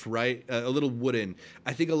stiff, right? A little wooden.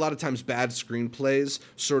 I think a lot of times bad screenplays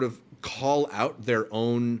sort of call out their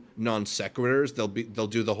own non sequiturs. They'll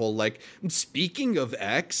do the whole like, speaking of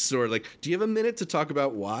X, or like, do you have a minute to talk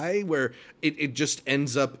about Y? Where it just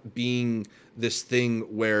ends up being this thing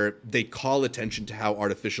where they call attention to how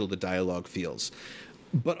artificial the dialogue feels.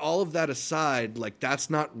 But all of that aside, like that's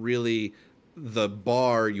not really the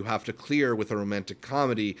bar you have to clear with a romantic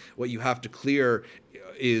comedy. What you have to clear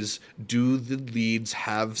is, do the leads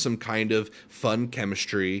have some kind of fun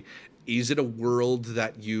chemistry? Is it a world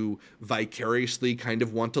that you vicariously kind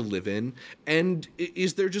of want to live in? And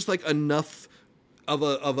is there just like enough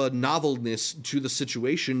of a novelness to the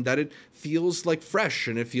situation that it feels like fresh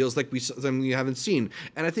and it feels like something you haven't seen?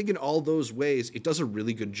 And I think in all those ways, it does a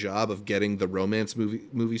really good job of getting the romance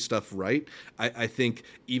movie stuff right. I think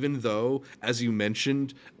even though, as you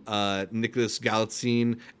mentioned, Nicholas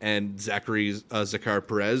Galitzine and Zachar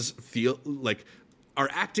Perez feel like are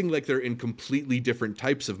acting like they're in completely different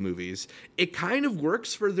types of movies, it kind of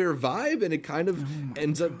works for their vibe, and it kind of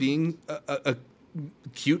ends up being a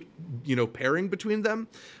cute, pairing between them.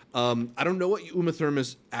 I don't know what Uma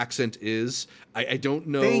Thurman's accent is. I don't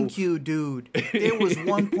know. Thank you, dude. There was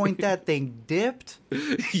one point that thing dipped.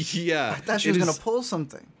 Yeah. I thought she was going to pull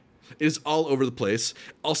something. It is all over the place.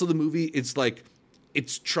 Also, the movie, it's like,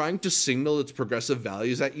 it's trying to signal its progressive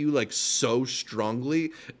values at you like so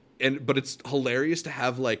strongly, but it's hilarious to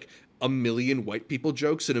have like a million white people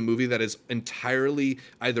jokes in a movie that is entirely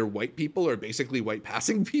either white people or basically white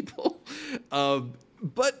passing people.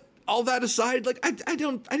 But all that aside, like I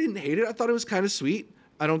didn't hate it. I thought it was kind of sweet.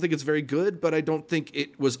 I don't think it's very good, but I don't think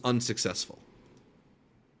it was unsuccessful.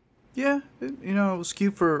 Yeah, it was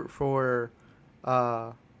cute for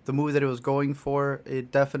the movie that it was going for.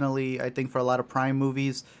 It definitely, I think, for a lot of Prime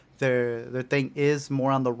movies, their thing is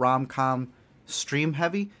more on the rom-com stream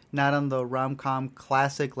heavy, not on the rom-com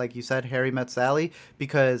classic, like you said, Harry Met Sally,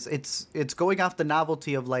 because it's going off the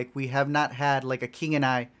novelty of like, we have not had like a King and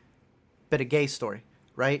I, but a gay story,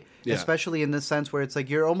 right? Yeah. Especially in this sense where it's like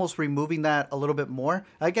you're almost removing that a little bit more.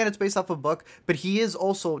 Again, it's based off a book, but he is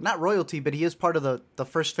also not royalty, but he is part of the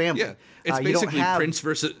first family. Yeah, it's You don't basically have- Prince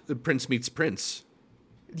versus Prince meets Prince.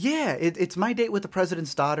 Yeah, it's My Date with the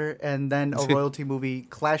President's Daughter and then a royalty movie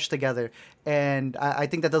clashed together. And I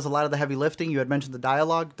think that does a lot of the heavy lifting. You had mentioned the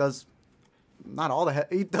dialogue does not all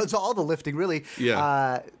he does all the lifting, really.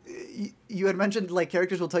 Yeah. You had mentioned, like,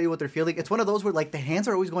 characters will tell you what they're feeling. It's one of those where, like, the hands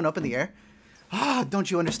are always going up in the air. Ah, don't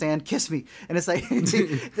you understand? Kiss me. And it's like,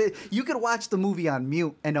 you could watch the movie on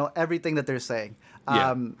mute and know everything that they're saying.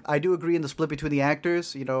 Yeah. I do agree in the split between the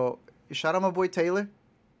actors. Shout out my boy Taylor.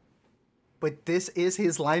 But this is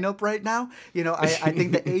his lineup right now. I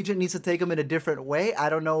think the agent needs to take him in a different way. I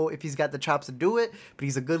don't know if he's got the chops to do it, but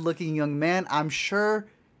he's a good-looking young man. I'm sure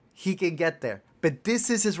he can get there. But this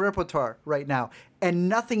is his repertoire right now. And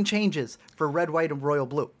nothing changes for red, white, and royal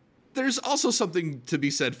blue. There's also something to be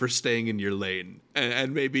said for staying in your lane.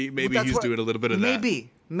 And maybe he's doing a little bit of that.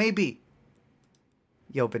 Maybe.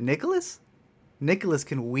 Yo, but Nicholas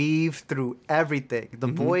can weave through everything. The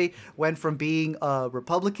boy went from being a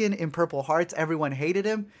Republican in Purple Hearts. Everyone hated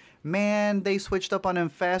him. Man, they switched up on him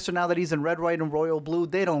faster now that he's in red, white, and royal blue.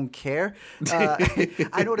 They don't care.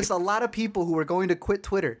 I noticed a lot of people who were going to quit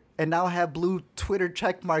Twitter and now have blue Twitter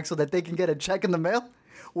check marks so that they can get a check in the mail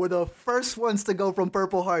were the first ones to go from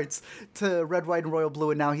Purple Hearts to red, white, and royal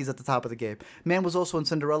blue, and now he's at the top of the game. Man was also in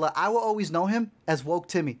Cinderella. I will always know him as Woke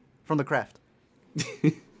Timmy from The Craft.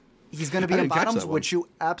 He's going to be in Bottoms, which you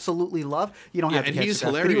absolutely love. You don't have to catch and he's the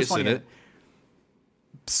Craft, hilarious but he was funny in it.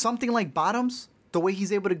 Something like Bottoms, the way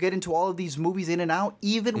he's able to get into all of these movies in and out,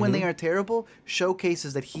 even when they are terrible,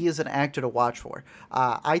 showcases that he is an actor to watch for.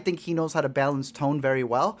 I think he knows how to balance tone very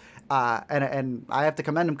well, and I have to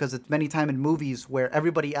commend him because it's many times in movies where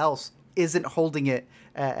everybody else isn't holding it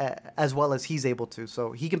as well as he's able to.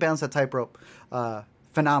 So he can balance that tightrope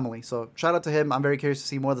phenomenally. So shout out to him. I'm very curious to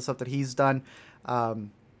see more of the stuff that he's done.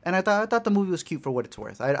 And I thought the movie was cute for what it's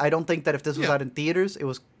worth. I don't think that if this was out in theaters, it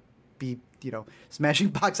was be smashing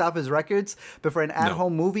box office records. But for an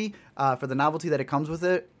at-home movie, for the novelty that it comes with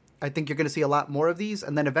it, I think you're going to see a lot more of these.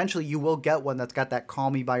 And then eventually you will get one that's got that Call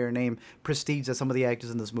Me By Your Name prestige that some of the actors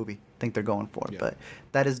in this movie think they're going for. Yeah. But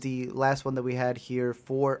that is the last one that we had here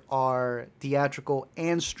for our theatrical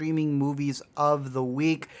and streaming movies of the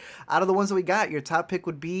week. Out of the ones that we got, your top pick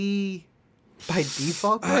would be... by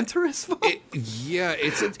default, Gran Turismo?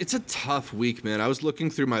 It's a tough week, man. I was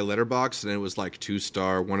looking through my letterbox, and it was like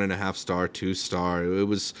 2-star, 1.5 star, 2-star. It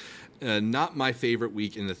was not my favorite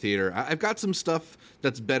week in the theater. I've got some stuff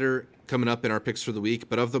that's better coming up in our picks for the week,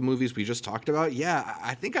 but of the movies we just talked about,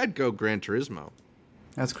 I think I'd go Gran Turismo.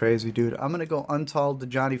 That's crazy, dude. I'm going to go Untold, the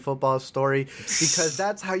Johnny Football story, because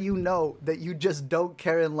that's how you know that you just don't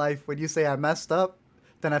care in life when you say I messed up.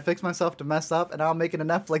 Then I fix myself to mess up, and I'm making a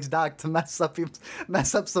Netflix doc to mess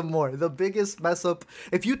up some more. The biggest mess up.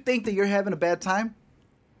 If you think that you're having a bad time,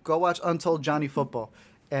 go watch Untold Johnny Football,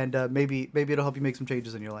 and maybe it'll help you make some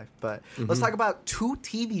changes in your life. But let's talk about 2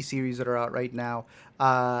 TV series that are out right now.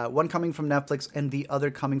 One coming from Netflix and the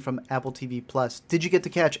other coming from Apple TV Plus. Did you get to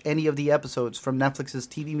catch any of the episodes from Netflix's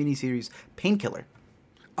TV miniseries Painkiller?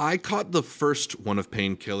 I caught the first one of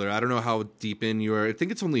Painkiller. I don't know how deep in you are. I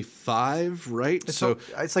think it's only 5, right?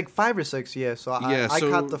 It's like 5 or 6, yeah. So I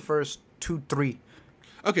caught the first 2, 3.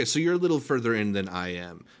 Okay, so you're a little further in than I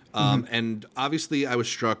am. And obviously I was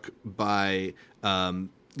struck by...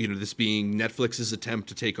 this being Netflix's attempt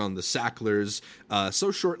to take on the Sacklers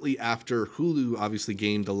so shortly after Hulu obviously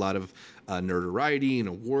gained a lot of notoriety and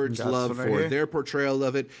awards love for their portrayal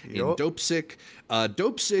of it in Dopesick.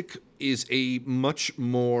 Dopesick is a much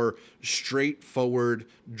more straightforward,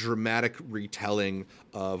 dramatic retelling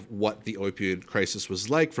of what the opioid crisis was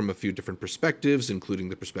like from a few different perspectives, including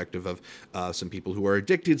the perspective of some people who are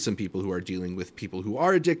addicted, some people who are dealing with people who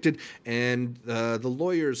are addicted, and the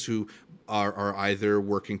lawyers who are either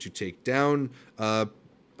working to take down the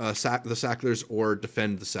Sacklers or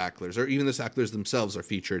defend the Sacklers, or even the Sacklers themselves are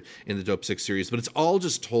featured in the Dopesick series. But it's all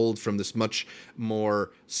just told from this much more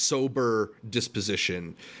sober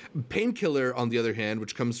disposition. Painkiller, on the other hand,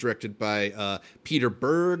 which comes directed by Peter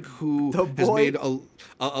Berg, who has made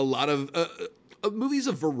a lot of movies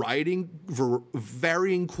of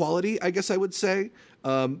varying quality, I guess I would say.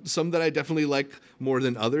 Some that I definitely like more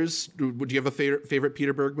than others. Would you have a favorite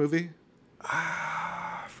Peter Berg movie?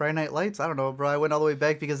 Friday Night Lights? I don't know, bro. I went all the way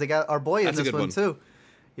back because they got our boy in this one too.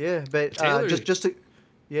 Yeah, but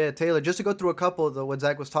Yeah, Taylor, just to go through a couple of what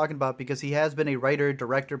Zach was talking about, because he has been a writer,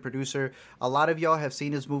 director, producer. A lot of y'all have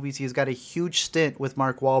seen his movies. He's got a huge stint with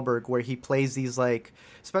Mark Wahlberg where he plays these, like,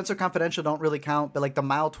 Spencer Confidential don't really count, but like the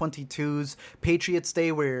Mile 22s, Patriots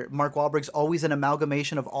Day, where Mark Wahlberg's always an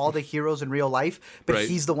amalgamation of all the heroes in real life, but Right.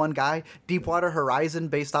 he's the one guy. Deepwater Horizon,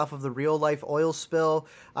 based off of the real life oil spill.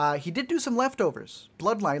 He did do some Leftovers,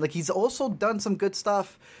 Bloodline. Like, he's also done some good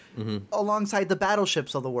stuff alongside the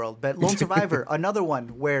battleships of the world. But Lone Survivor, another one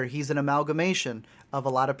where he's an amalgamation of a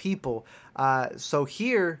lot of people. So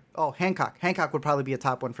here, Hancock. Hancock would probably be a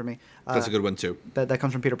top one for me. That's a good one too. That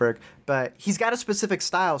comes from Peter Berg. But he's got a specific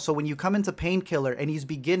style. So when you come into Painkiller and he's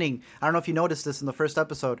beginning, I don't know if you noticed this in the first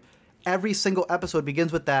episode, every single episode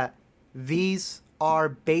begins with that. These are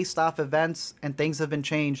based off events and things have been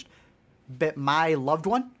changed. But my loved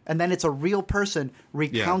one, and then it's a real person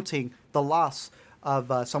recounting the loss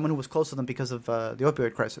of someone who was close to them because of the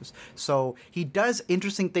opioid crisis. So he does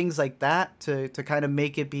interesting things like that to kind of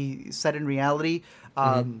make it be set in reality.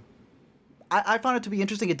 I found it to be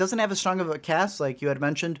interesting. It doesn't have as strong of a cast like you had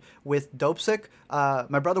mentioned with Dopesick.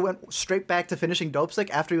 My brother went straight back to finishing Dopesick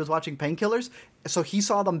after he was watching Painkillers. So he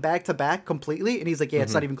saw them back to back completely, and he's like, yeah,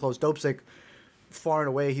 it's not even close. Dopesick, far and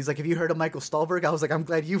away. He's like, have you heard of Michael Stahlberg? I was like, I'm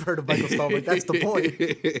glad you've heard of Michael Stahlberg. That's the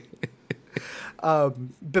point.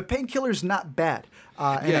 But Painkiller's not bad.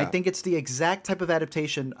 And I think it's the exact type of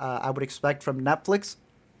adaptation I would expect from Netflix.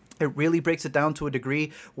 It really breaks it down to a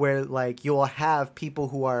degree where, like, you'll have people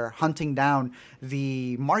who are hunting down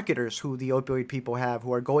the marketers who the opioid people have,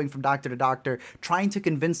 who are going from doctor to doctor, trying to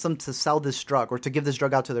convince them to sell this drug or to give this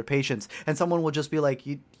drug out to their patients. And someone will just be like,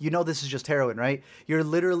 you know this is just heroin, right? You're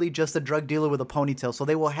literally just a drug dealer with a ponytail. So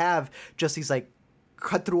they will have just these, like,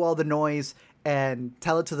 cut through all the noise and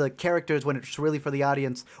tell it to the characters when it's really for the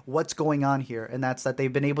audience what's going on here. And that's that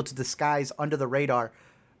they've been able to disguise under the radar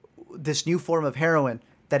this new form of heroin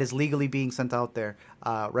that is legally being sent out there,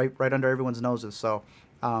 right under everyone's noses. So,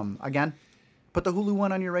 again, put the Hulu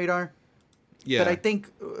one on your radar. Yeah. But I think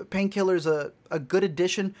Painkiller's a good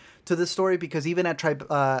addition to this story, because even at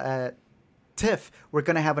TIFF, we're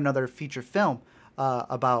going to have another feature film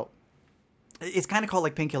about... It's kind of called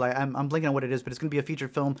like Painkiller. I'm blanking on what it is, but it's going to be a feature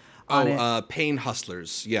film on it. Pain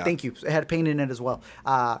Hustlers. Yeah. Thank you. It had pain in it as well.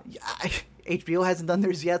 HBO hasn't done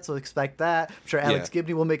theirs yet, so expect that. I'm sure Alex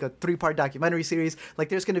Gibney will make a 3-part documentary series. Like,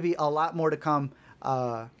 there's going to be a lot more to come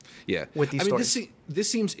with these stories. This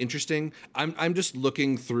seems interesting. I'm just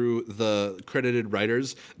looking through the credited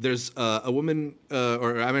writers. There's a woman,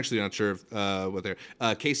 or I'm actually not sure what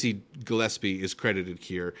they're. Casey Gillespie is credited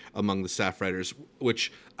here among the staff writers,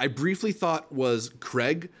 which I briefly thought was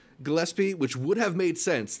Craig Gillespie, which would have made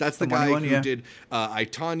sense. That's the guy who did I,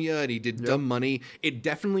 Tonya, and he did Dumb Money. It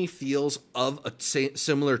definitely feels of a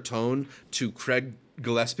similar tone to Craig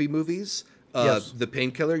Gillespie movies. The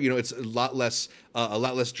Painkiller, it's a lot less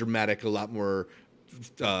dramatic, a lot more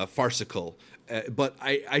farcical. But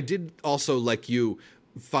I did also, like you,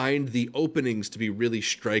 find the openings to be really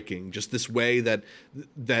striking. Just this way that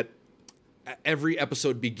every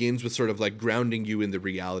episode begins with sort of like grounding you in the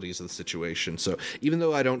realities of the situation. So even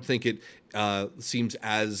though I don't think it seems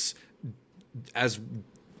as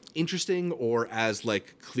interesting or as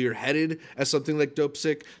like clear-headed as something like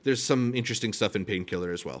Dopesick, there's some interesting stuff in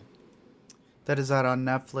Painkiller as well. That is out on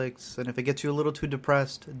Netflix, and if it gets you a little too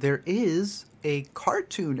depressed, there is a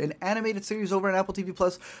cartoon, an animated series over on Apple TV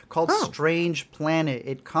Plus called Strange Planet.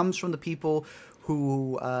 It comes from the people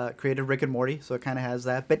who created Rick and Morty, so it kind of has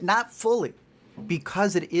that, but not fully,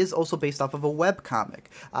 because it is also based off of a webcomic.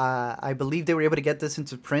 I believe they were able to get this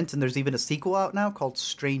into print, and there's even a sequel out now called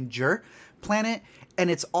Stranger Planet,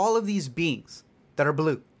 and it's all of these beings that are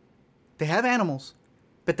blue. They have animals,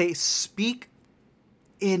 but they speak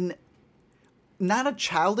in not a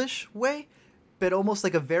childish way, but almost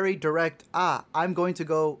like a very direct, I'm going to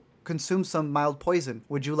go consume some mild poison.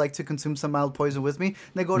 Would you like to consume some mild poison with me? And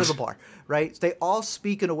they go to the bar, right? They all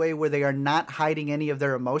speak in a way where they are not hiding any of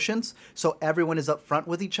their emotions, so everyone is upfront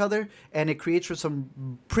with each other, and it creates for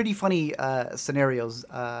some pretty funny scenarios.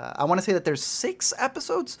 I want to say that there's 6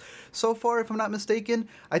 episodes so far, if I'm not mistaken.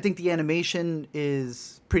 I think the animation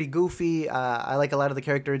is pretty goofy. I like a lot of the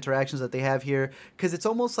character interactions that they have here, because it's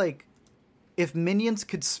almost like if minions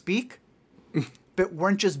could speak, but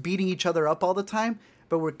weren't just beating each other up all the time,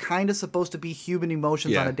 but we're kind of supposed to be human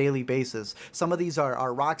emotions on a daily basis. Some of these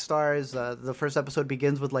are rock stars. The first episode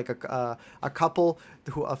begins with like a couple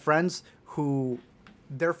of friends who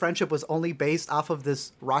their friendship was only based off of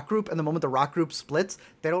this rock group, and the moment the rock group splits,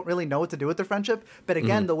 they don't really know what to do with their friendship. But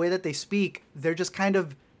again, the way that they speak, they're just kind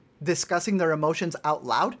of discussing their emotions out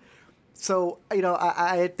loud. So,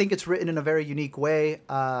 I think it's written in a very unique way.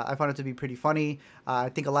 I found it to be pretty funny. I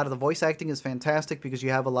think a lot of the voice acting is fantastic because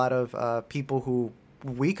you have a lot of people who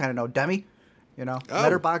we kind of know. Demi,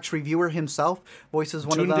 Letterboxd reviewer himself voices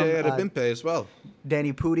one of them. Tunde Adebimpe as well.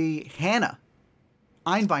 Danny Pudi, Hannah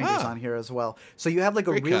Einbinder's on here as well. So you have like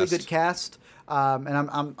a really good cast.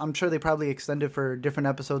 And I'm sure they probably extended for different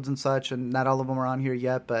episodes and such, and not all of them are on here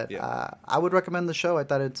yet. But I would recommend the show. I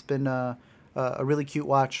thought it's been a really cute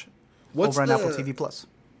watch over on Apple TV Plus.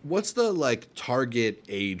 What's the like target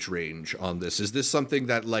age range on this? Is this something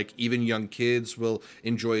that like even young kids will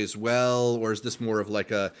enjoy as well, or is this more of like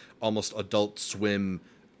a almost Adult Swim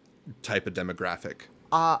type of demographic?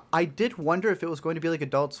 I did wonder if it was going to be like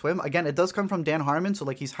Adult Swim. Again, it does come from Dan Harmon, so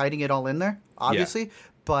like he's hiding it all in there, obviously. Yeah.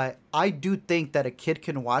 But I do think that a kid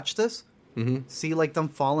can watch this, see like them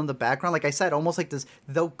fall in the background. Like I said, almost like this,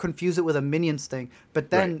 they'll confuse it with a Minions thing.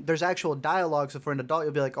 But then there's actual dialogue, so for an adult,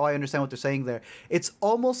 you'll be like, oh, I understand what they're saying there. It's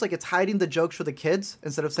almost like it's hiding the jokes for the kids.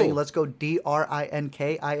 Instead of saying, let's go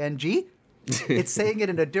DRINKING, it's saying it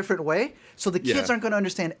in a different way. So the kids aren't going to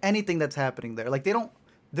understand anything that's happening there. Like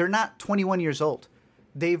they're not 21 years old.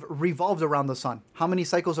 They've revolved around the sun. How many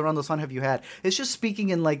cycles around the sun have you had? It's just speaking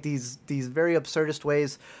in like these very absurdist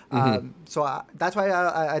ways. So that's why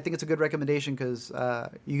I think it's a good recommendation, because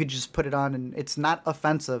you could just put it on and it's not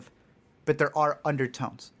offensive, but there are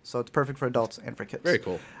undertones. So it's perfect for adults and for kids. Very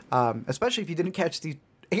cool. Especially if you didn't catch the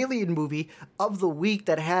Alien movie of the week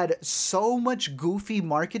that had so much goofy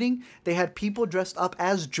marketing. They had people dressed up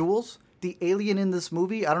as Jules, the alien in this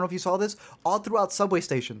movie. I don't know if you saw this, all throughout subway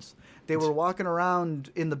stations. They were walking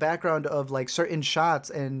around in the background of like certain shots,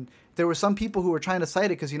 and there were some people who were trying to cite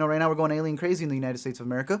it because, right now we're going alien crazy in the United States of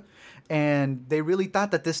America, and they really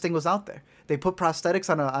thought that this thing was out there. They put prosthetics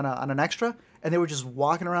on an extra, and they were just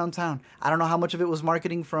walking around town. I don't know how much of it was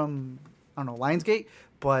marketing from, Lionsgate,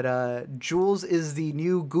 but Jules is the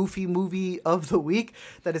new goofy movie of the week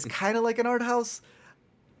that is kind of like an art house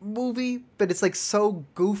movie, but it's like so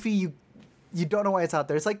goofy you don't know why it's out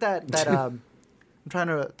there. It's like that I'm trying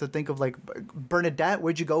to think of like Bernadette.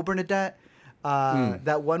 Where'd you go, Bernadette?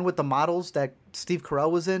 That one with the models that Steve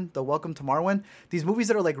Carell was in, the Welcome to Marwen. These movies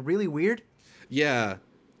that are like really weird. Yeah,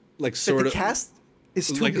 like sort of. The cast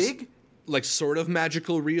is too big. Like sort of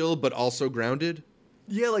magical real, but also grounded.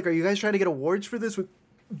 Yeah, like are you guys trying to get awards for this with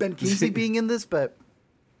Ben Kingsley being in this? But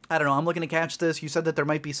I don't know. I'm looking to catch this. You said that there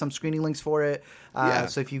might be some screening links for it.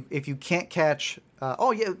 So if you can't catch,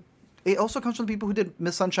 it also comes from the people who did Little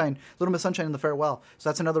Miss Sunshine in the Farewell. So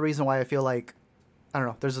that's another reason why I feel like, I don't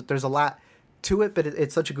know, there's a lot to it, but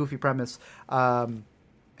it's such a goofy premise.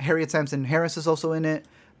 Harriet Sansom Harris is also in it.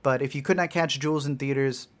 But if you could not catch Jules in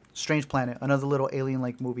theaters, Strange Planet, another little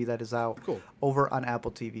alien-like movie that is out over on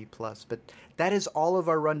Apple TV+. But that is all of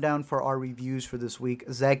our rundown for our reviews for this week.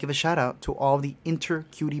 Zach, give a shout-out to all the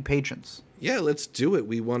Intercutie patrons. Yeah, let's do it.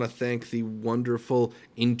 We want to thank the wonderful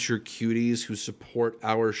Intercuties who support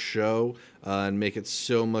our show and make it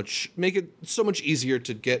so much easier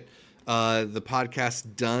to get the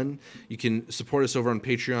podcast done. You can support us over on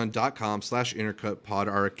patreon.com/intercutpod.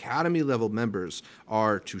 Our Academy level members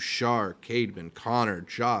are Tushar, Cademan, Connor,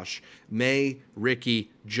 Josh, May, Ricky,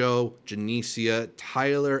 Joe, Janicia,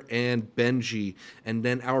 Tyler, and Benji. And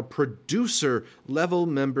then our producer level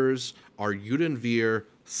members are Yuden Veer,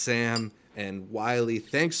 Sam, and Wiley.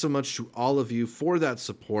 Thanks so much to all of you for that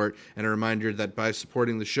support, and a reminder that by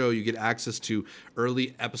supporting the show you get access to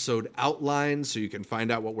early episode outlines so you can find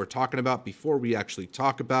out what we're talking about before we actually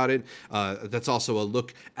talk about it. That's also a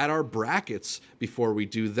look at our brackets before we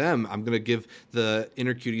do them. I'm going to give the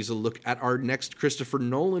Intercuties a look at our next Christopher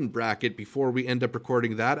Nolan bracket before we end up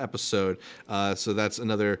recording that episode. So that's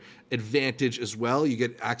another advantage as well. You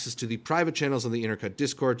get access to the private channels on the Intercut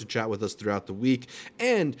Discord to chat with us throughout the week,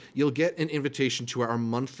 and you'll get an invitation to our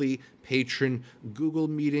monthly patron Google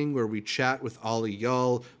meeting where we chat with all of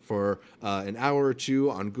y'all for an hour or two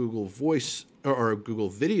on Google Voice or Google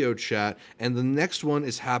Video Chat, and the next one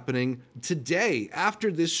is happening today after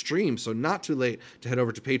this stream, so not too late to head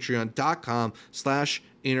over to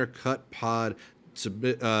patreon.com/intercutpod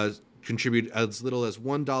to contribute as little as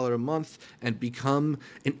 $1 a month and become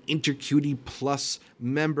an Intercutie Plus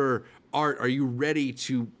member. Art, are you ready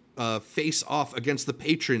to face off against the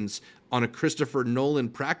patrons on a Christopher Nolan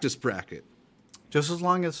practice bracket? Just as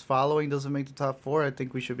long as following doesn't make the top 4, I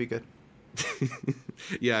think we should be good.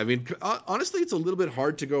 Yeah, I mean, honestly, it's a little bit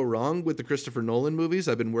hard to go wrong with the Christopher Nolan movies.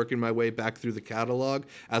 I've been working my way back through the catalog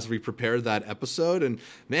as we prepare that episode, and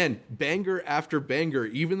man, banger after banger.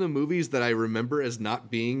 Even the movies that I remember as not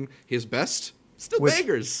being his best, still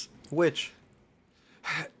bangers. Which?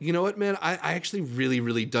 You know what, man? I actually really,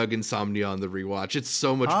 really dug Insomnia on the rewatch. It's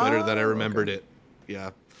so much better than I remembered it.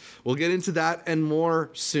 Yeah. We'll get into that and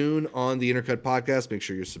more soon on the Intercut podcast. Make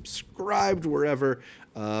sure you're subscribed wherever.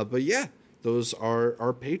 But yeah, those are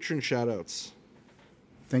our patron shout-outs.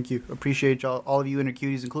 Thank you. Appreciate all of you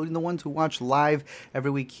Intercuties, including the ones who watch live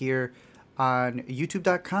every week here on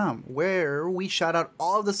YouTube.com, where we shout out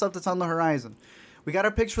all of the stuff that's on the horizon. We got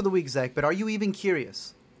our picks for the week, Zach, but are you even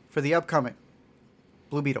curious for the upcoming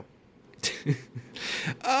Blue Beetle?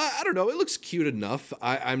 I don't know. It looks cute enough.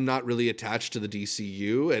 I'm not really attached to the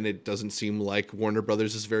DCU, and it doesn't seem like Warner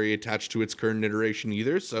Brothers is very attached to its current iteration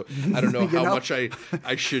either. So I don't know how much I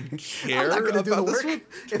should care I'm not about do the this work one.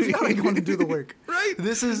 if y'all ain't going to do the work. Right.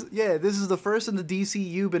 This is the first in the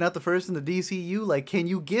DCU, but not the first in the DCU. Like, can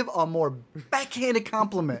you give a more backhanded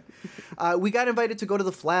compliment? We got invited to go to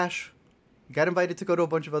The Flash. Got invited to go to a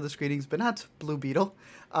bunch of other screenings, but not Blue Beetle.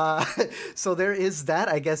 So there is that.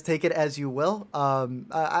 I guess take it as you will.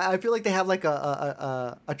 I feel like they have like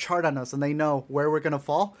a chart on us, and they know where we're gonna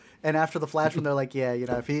fall. And after The Flash, when they're like, yeah, you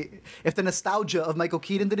know, if the nostalgia of Michael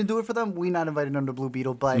Keaton didn't do it for them, we not invited them to Blue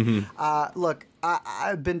Beetle. But look,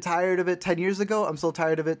 I've been tired of it 10 years ago. I'm still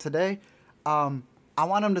tired of it today. I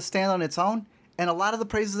want them to stand on its own. And a lot of the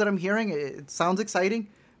praises that I'm hearing, it sounds exciting.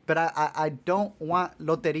 But I don't want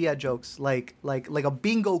loteria jokes like a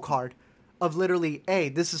bingo card of literally, hey,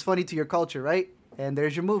 this is funny to your culture, right? And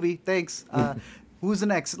there's your movie. Thanks. Who's the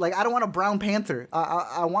next? Like, I don't want a Brown Panther.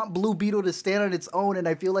 I want Blue Beetle to stand on its own, and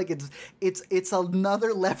I feel like it's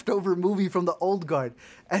another leftover movie from the old guard.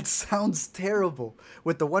 It sounds terrible.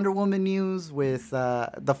 With the Wonder Woman news, with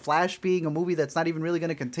The Flash being a movie that's not even really going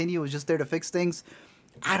to continue, it's just there to fix things.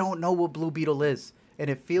 I don't know what Blue Beetle is, and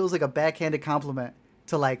it feels like a backhanded compliment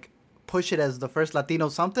to like push it as the first Latino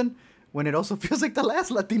something when it also feels like the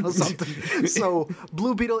last Latino something. So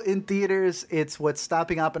Blue Beetle in theaters, it's what's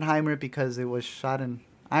stopping Oppenheimer because it was shot in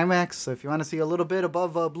IMAX. So if you want to see a little bit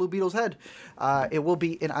above Blue Beetle's head, it will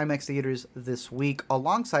be in IMAX theaters this week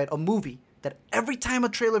alongside a movie that every time a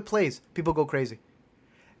trailer plays, people go crazy.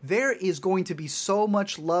 There is going to be so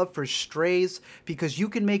much love for Strays because you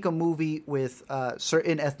can make a movie with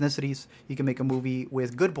certain ethnicities. You can make a movie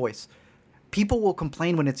with good boys. People will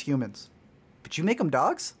complain when it's humans, but you make them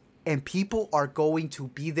dogs, and people are going to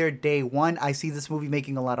be there day one. I see this movie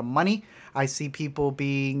making a lot of money. I see people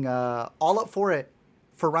being all up for it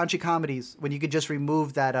for raunchy comedies when you could just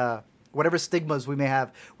remove that whatever stigmas we may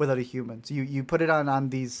have with other humans. You put it on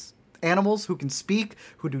these animals who can speak,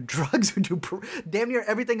 who do drugs, who do damn near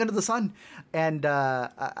everything under the sun, and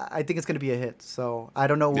I think it's going to be a hit. So I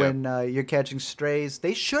don't know when you're catching Strays.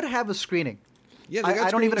 They should have a screening. Yeah, they got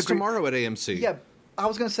I don't even agree. tomorrow at AMC. Yeah, I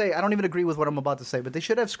was going to say, I don't even agree with what I'm about to say, but they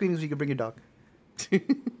should have screenings where you can bring your dog.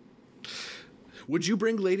 Would you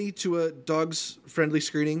bring Lady to a dogs-friendly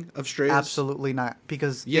screening of Strays? Absolutely not.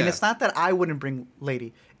 Because and it's not that I wouldn't bring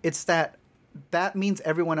Lady. It's that means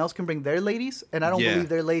everyone else can bring their ladies, and I don't believe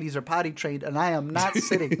their ladies are potty trained, and I am not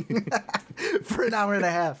sitting for an hour and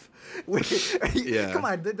a half. Come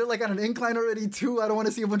on, they're like on an incline already too. I don't want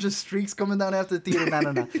to see a bunch of streaks coming down after the theater.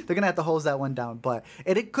 No. They're going to have to hose that one down. But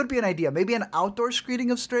it could be an idea. Maybe an outdoor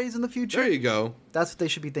screening of Strays in the future. There you go. That's what they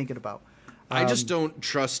should be thinking about. I just don't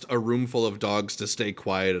trust a room full of dogs to stay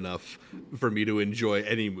quiet enough for me to enjoy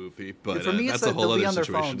any movie. But for me, that's a whole other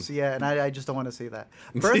situation. Their phones, and I just don't want to see that.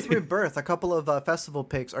 Birth Rebirth, a couple of festival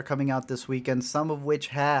picks are coming out this weekend, some of which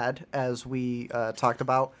had, as we talked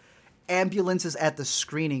about, ambulances at the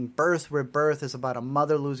screening. Birth Rebirth is about a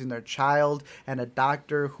mother losing their child and a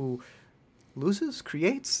doctor who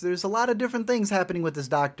creates. There's a lot of different things happening with this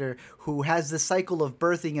doctor who has this cycle of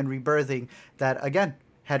birthing and rebirthing that, again,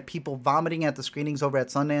 had people vomiting at the screenings over at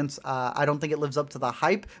Sundance. I don't think it lives up to the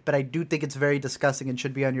hype, but I do think it's very disgusting and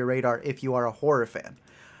should be on your radar if you are a horror fan.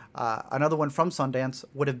 Another one from Sundance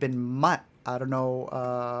would have been Mutt. I don't know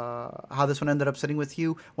how this one ended up sitting with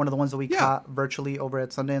you. One of the ones that we caught virtually over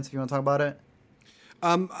at Sundance, if you want to talk about it.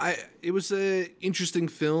 It was an interesting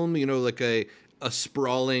film, like a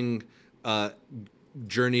sprawling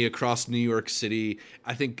journey across New York City.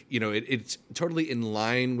 I think, it's totally in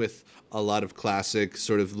line with a lot of classic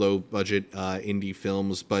sort of low budget indie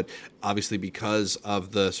films, but obviously because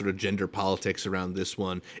of the sort of gender politics around this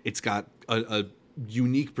one, it's got a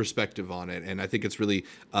unique perspective on it, and I think it's really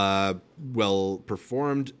well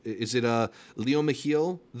performed. Is it Leo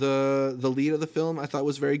Mejia, the lead of the film? I thought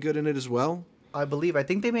was very good in it as well. I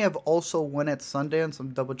think they may have also won at Sundance. I'm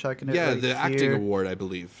double checking it. Yeah, the acting award, I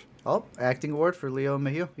believe. Oh, acting award for Leo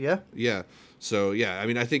Mejia. Yeah. So, I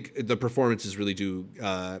mean, I think the performances really do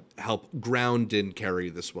help ground and carry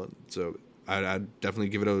this one. So I'd definitely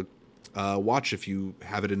give it a watch if you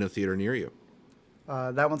have it in a theater near you.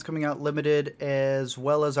 That one's coming out limited, as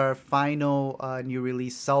well as our final new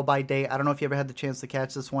release, Sell by Date. I don't know if you ever had the chance to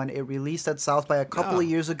catch this one. It released at South by a couple of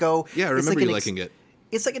years ago. Yeah, I remember you liking it.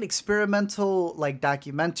 It's like an experimental, like,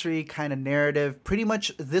 documentary kind of narrative. Pretty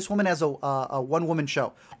much, this woman has a one-woman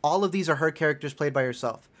show. All of these are her characters played by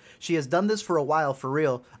herself. She has done this for a while, for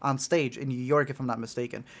real, on stage in New York, if I'm not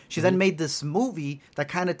mistaken. She then made this movie that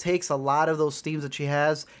kind of takes a lot of those themes that she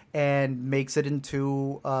has and makes it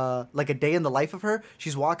into like a day in the life of her.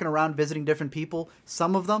 She's walking around visiting different people.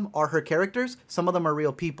 Some of them are her characters. Some of them are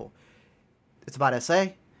real people. It's about SA.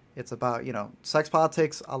 It's about, sex,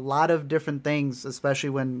 politics, a lot of different things, especially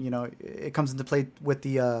when, it comes into play with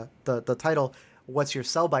the title, What's Your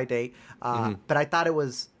Sell-By Date? But I thought it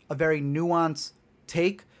was a very nuanced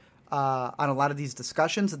take on a lot of these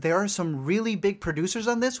discussions. There are some really big producers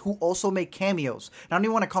on this who also make cameos. And I don't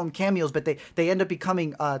even want to call them cameos, but they end up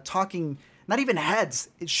becoming talking, not even heads.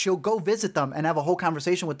 She'll go visit them and have a whole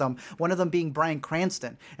conversation with them. One of them being Bryan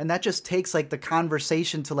Cranston. And that just takes like the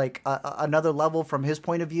conversation to like another level from his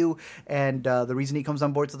point of view and the reason he comes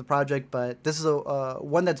on board to the project. But this is a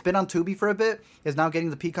one that's been on Tubi for a bit, is now getting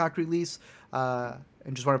the Peacock release, and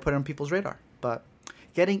just want to put it on people's radar. But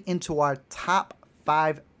getting into our top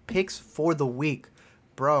 5 picks for the week.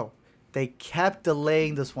 Bro, they kept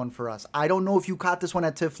delaying this one for us. I don't know if you caught this one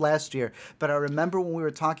at TIFF last year, but I remember when we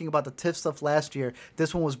were talking about the TIFF stuff last year,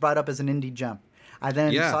 this one was brought up as an indie gem. I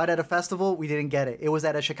then saw it at a festival, we didn't get it. It was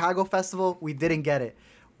at a Chicago festival, we didn't get it.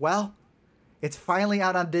 Well, it's finally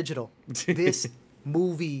out on digital. This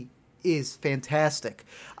movie is fantastic.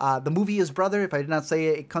 The movie is Brother, if I did not say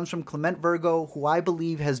it. It comes from Clement Virgo, who I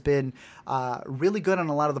believe has been really good on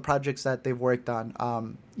a lot of the projects that they've worked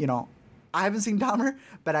on. I haven't seen Dahmer,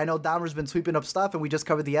 but I know Dahmer's been sweeping up stuff, and we just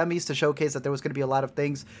covered the Emmys to showcase that there was going to be a lot of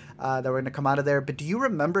things that were going to come out of there. But do you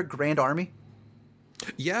remember Grand Army?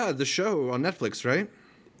 Yeah, the show on Netflix, right?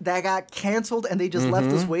 That got canceled, and they just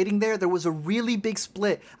left us waiting there. There was a really big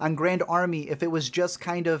split on Grand Army if it was just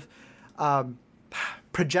kind of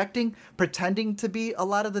pretending to be a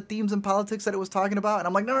lot of the themes and politics that it was talking about. And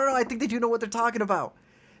I'm like, no, I think they do know what they're talking about.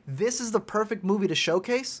 This is the perfect movie to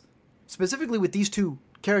showcase, specifically with these two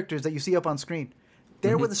characters that you see up on screen.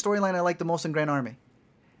 They were the storyline I liked the most in Grand Army.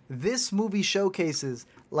 This movie showcases,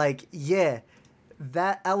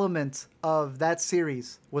 that element of that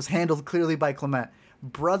series was handled clearly by Clement.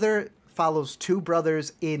 Brother follows two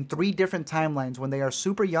brothers in 3 different timelines when they are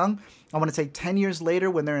super young. I want to say 10 years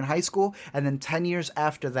later when they're in high school, and then 10 years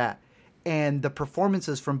after that. And the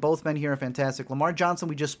performances from both men here are fantastic. Lamar Johnson,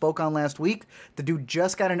 we just spoke on last week. The dude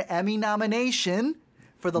just got an Emmy nomination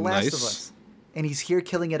for The Last of Us. And he's here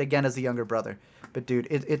killing it again as the younger brother. But dude,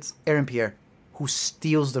 it's Aaron Pierre who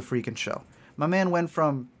steals the freaking show. My man went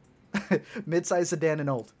from mid-sized sedan and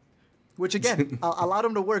old, which again allowed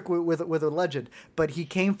him to work with a legend. But he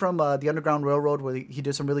came from the Underground Railroad, where he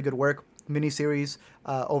did some really good work, miniseries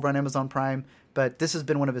over on Amazon Prime. But this has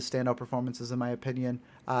been one of his standout performances, in my opinion.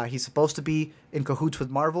 He's supposed to be in cahoots with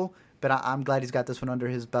Marvel, but I'm glad he's got this one under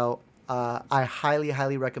his belt. I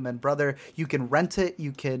highly recommend Brother. You can rent it.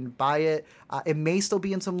 You can buy it. It may still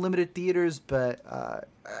be in some limited theaters, but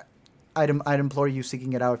I'd implore you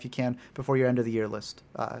seeking it out if you can before your end of the year list,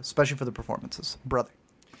 especially for the performances. Brother.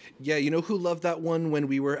 Yeah, you know who loved that one when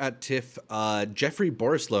we were at TIFF? Jeffrey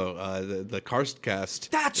Borislow, the Karstcast.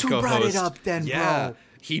 That's who co-host. brought it up then, bro.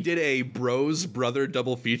 He did a Bros Brother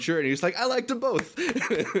double feature, and he was like, I liked them both.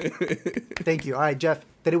 Thank you. All right, Jeff,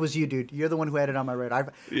 that it was you, dude. You're the one who had it on my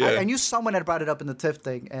radar. I knew someone had brought it up in the TIFF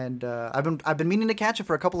thing, and I've been meaning to catch it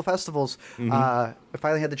for a couple of festivals. I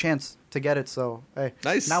finally had the chance to get it, so hey.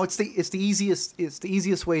 Nice. Now it's the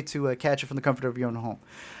easiest way to catch it from the comfort of your own home.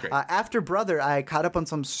 After Brother, I caught up on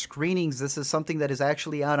some screenings. This is something that is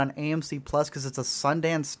actually out on AMC Plus because it's a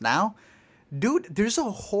Sundance now. Dude, there's a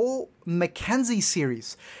whole Mackenzie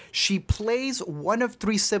series. She plays one of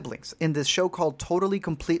 3 siblings in this show called Totally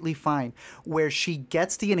Completely Fine, where she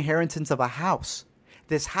gets the inheritance of a house.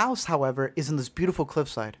 This house, however, is in this beautiful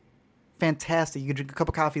cliffside. Fantastic. You can drink a cup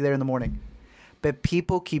of coffee there in the morning. But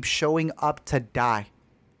people keep showing up to die.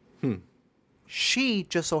 She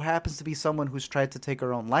just so happens to be someone who's tried to take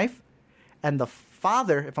her own life. And the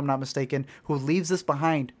father, if I'm not mistaken, who leaves this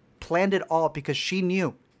behind, planned it all because she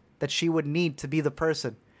knew that she would need to be the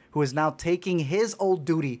person who is now taking his old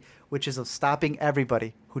duty, which is of stopping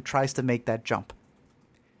everybody who tries to make that jump.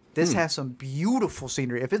 This has some beautiful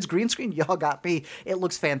scenery. If it's green screen, y'all got me. It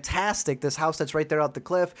looks fantastic. This house that's right there out the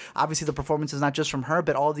cliff. Obviously, the performance is not just from her,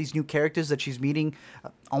 but all these new characters that she's meeting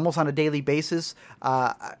almost on a daily basis.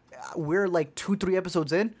 We're like 2-3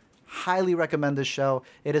 episodes in. highly recommend this show.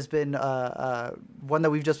 It has been one that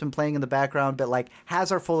we've just been playing in the background, but like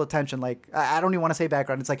has our full attention. Like I don't even want to say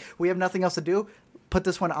background. It's like we have nothing else to do. Put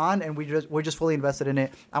this one on, and we're just fully invested in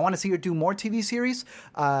it. I want to see her do more TV series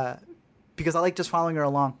because I like just following her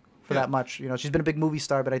along for that much. You know, she's been a big movie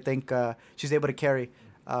star, but I think she's able to carry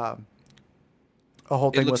a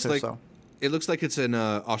whole thing with her. So it looks like it's an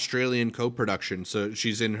Australian co-production. So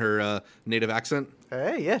she's in her native accent.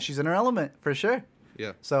 Hey, yeah, she's in her element for sure.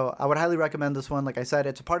 Yeah. So I would highly recommend this one. Like I said,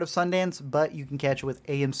 it's a part of Sundance, but you can catch it with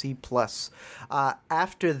AMC Plus.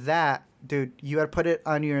 After that, dude, you had put it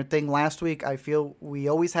on your thing last week. I feel we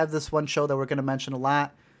always have this one show that we're going to mention a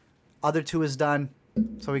lot. Other two is done,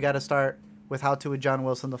 so we got to start with How to with John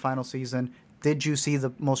Wilson, the final season. Did you see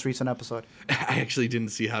the most recent episode? I actually didn't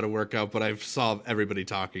see How to Work Out, but I saw everybody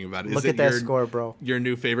talking about it. Look at that score, bro. Your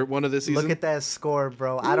new favorite one of this season? Look at that score,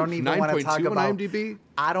 bro. I don't even want to talk about IMDb?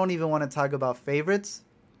 I don't even want to talk about favorites,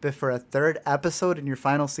 but for a third episode in your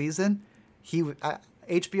final season,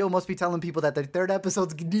 HBO must be telling people that their third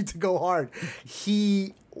episodes need to go hard.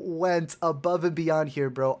 He went above and beyond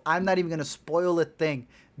here, bro. I'm not even going to spoil a thing.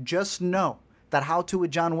 Just know that How to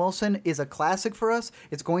with John Wilson is a classic for us.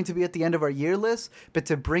 It's going to be at the end of our year list, but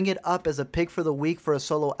to bring it up as a pick for the week for a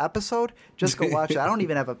solo episode, just go watch it. I don't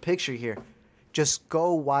even have a picture here. Just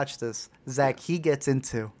go watch this. Zach, he gets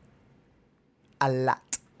into a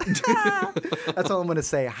lot. That's all I'm going to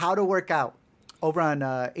say. How to Work Out over on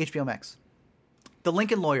HBO Max. The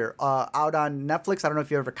Lincoln Lawyer, out on Netflix. I don't know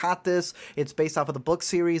if you ever caught this. It's based off of the book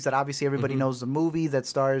series that obviously everybody knows the movie that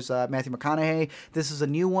stars Matthew McConaughey. This is a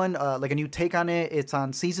new one, like a new take on it. It's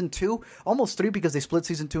on season 2, almost 3 because they split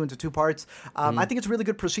season 2 into 2 parts. I think it's a really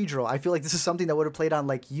good procedural. I feel like this is something that would have played on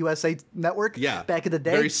like USA Network back in the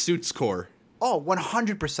day. Very Suits core. Oh,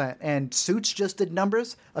 100%. And Suits just did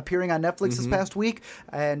numbers appearing on Netflix this past week.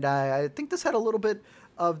 And I think this had a little bit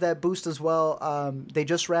of that boost as well. They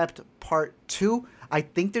just wrapped part 2. I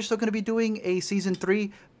think they're still going to be doing a season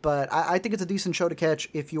 3, but I think it's a decent show to catch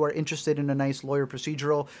if you are interested in a nice lawyer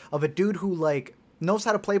procedural of a dude who like knows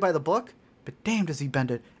how to play by the book, but damn does he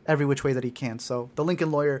bend it every which way that he can. So The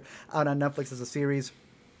Lincoln Lawyer out on Netflix as a series.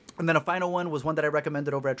 And then a final one was one that I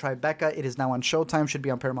recommended over at Tribeca. It is now on Showtime, should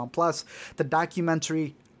be on Paramount Plus. The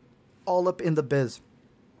documentary All Up in the Biz.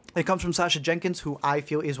 It comes from Sasha Jenkins, who I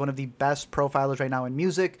feel is one of the best profilers right now in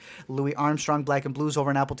music. Louis Armstrong, Black and Blues over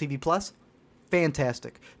on Apple TV Plus.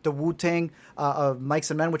 Fantastic. The Wu-Tang of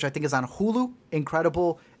Mics and Men, which I think is on Hulu.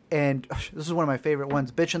 Incredible. And this is one of my favorite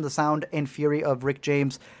ones. Bitch and the Sound and Fury of Rick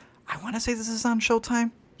James. I want to say this is on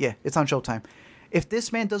Showtime. Yeah, it's on Showtime. If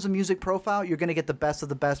this man does a music profile, you're going to get the best of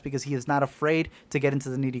the best because he is not afraid to get into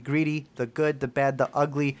the nitty-gritty, the good, the bad, the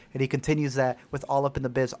ugly, and he continues that with All Up in the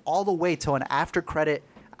Biz all the way to an after-credit.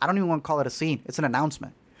 I don't even want to call it a scene. It's an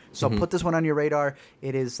announcement. So put this one on your radar.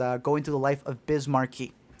 It is going through the life of Biz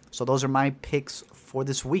Markie. So those are my picks for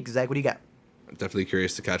this week. Zach, what do you got? Definitely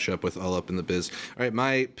curious to catch up with All Up in the Biz. All right,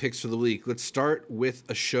 my picks for the week. Let's start with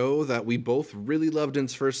a show that we both really loved in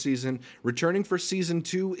its first season, returning for season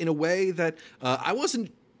 2 in a way that I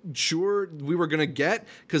wasn't sure we were going to get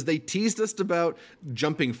because they teased us about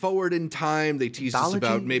jumping forward in time. They teased us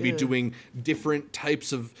about maybe doing different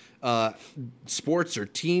types of sports or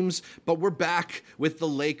teams, but we're back with the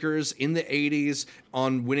Lakers in the 80s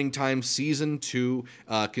on Winning Time season 2,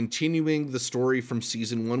 continuing the story from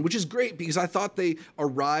season 1, which is great because I thought they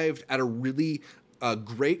arrived at a really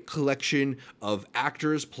great collection of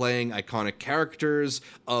actors playing iconic characters,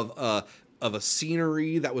 of a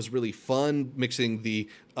scenery that was really fun, mixing the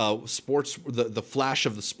sports, the flash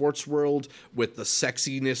of the sports world with the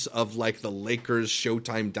sexiness of like the Lakers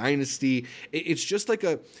Showtime dynasty. It's just like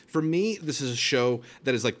for me, this is a show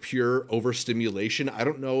that is like pure overstimulation. I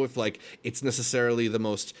don't know if like it's necessarily the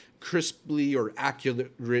most crisply or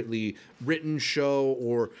accurately written show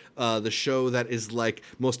or the show that is like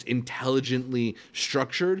most intelligently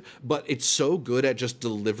structured, but it's so good at just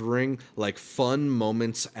delivering like fun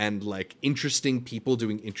moments and like interesting people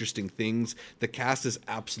doing interesting things. The cast is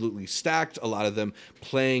absolutely stacked, a lot of them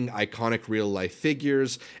playing iconic real life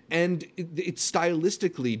figures, and it's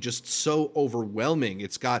stylistically just so overwhelming.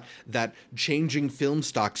 It's got that changing film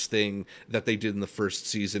stocks thing that they did in the first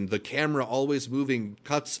season, the camera always moving,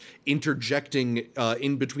 cuts interjecting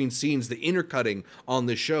in between scenes. The intercutting on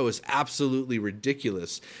the show is absolutely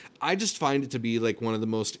ridiculous. I just find it to be like one of the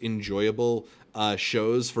most enjoyable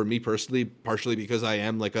shows for me personally, partially because I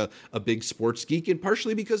am like a big sports geek and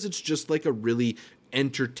partially because it's just like a really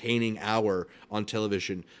entertaining hour on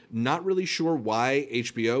television. Not really sure why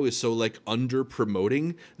HBO is so like under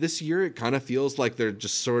promoting this year. It kind of feels like they're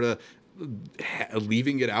just sort of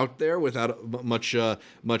leaving it out there without much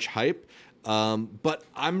hype. But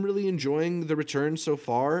I'm really enjoying the return so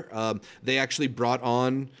far. They actually brought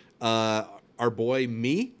on our boy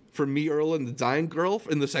Me from Me, Earl, and the Dying Girl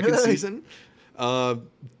in the second season.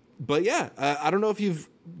 But yeah, I don't know if you've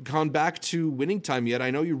gone back to Winning Time yet.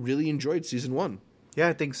 I know you really enjoyed season 1. Yeah,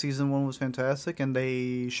 I think season 1 was fantastic, and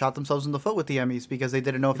they shot themselves in the foot with the Emmys because they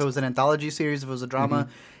didn't know if it was an anthology series, if it was a drama.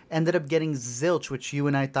 Ended up getting zilch, which you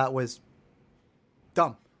and I thought was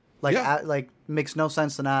dumb. Like makes no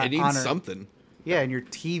sense to not It needs honor something. Yeah, and your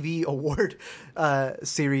TV award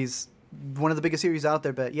series, one of the biggest series out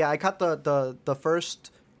there. But yeah, I caught the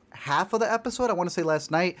first half of the episode. I want to say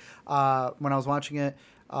last night when I was watching it.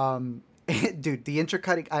 Dude, the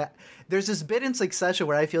intercutting. There's this bit in Succession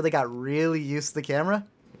where I feel they got really used to the camera.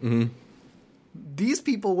 These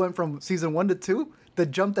people went from season 1 to 2. The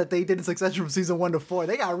jump that they did in Succession from season 1 to 4,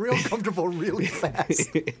 they got real comfortable really fast.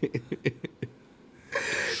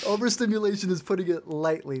 Overstimulation is putting it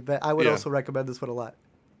lightly, but I would also recommend this one a lot.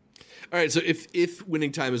 All right, so if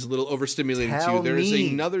Winning Time is a little overstimulating too, there is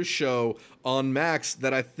another show on Max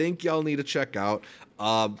that I think y'all need to check out.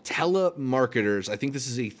 Telemarketers. I think this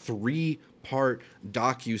is a 3-part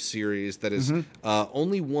docu-series that is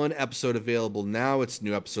only 1 episode available now. It's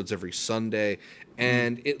new episodes every Sunday,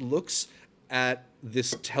 and it looks at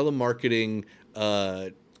this telemarketing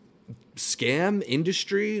scam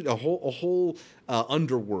industry, a whole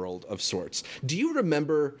underworld of sorts. Do you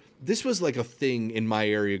remember? This was like a thing in my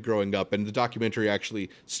area growing up, and the documentary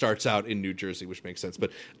actually starts out in New Jersey, which makes sense.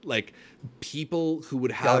 But like people who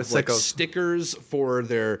would have like stickers for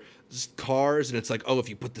their cars, and it's like, oh, if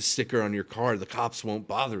you put the sticker on your car, the cops won't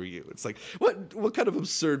bother you. It's like, what kind of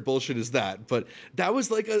absurd bullshit is that? But that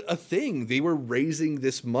was like a thing. They were raising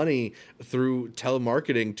this money through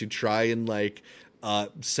telemarketing to try and like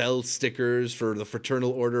sell stickers for the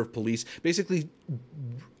Fraternal Order of Police, basically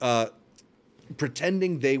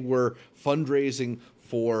pretending they were fundraising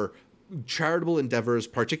for charitable endeavors,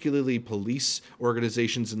 particularly police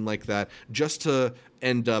organizations and like that, just to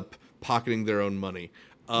end up pocketing their own money.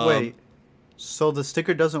 Wait, so the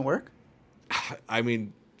sticker doesn't work? I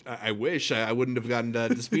mean, I wish I wouldn't have gotten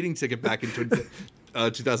the speeding ticket back in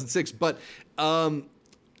 2006, but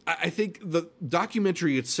I think the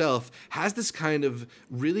documentary itself has this kind of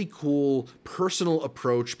really cool personal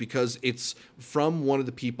approach because it's from one of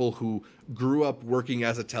the people who grew up working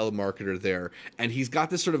as a telemarketer there, and he's got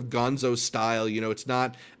this sort of gonzo style. You know, it's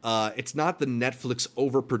not the Netflix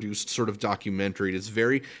overproduced sort of documentary. It's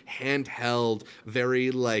very handheld,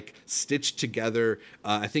 very like stitched together.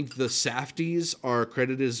 I think the Safdies are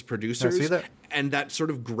credited as producers. I see that. And that sort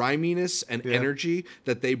of griminess and energy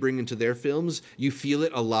that they bring into their films, you feel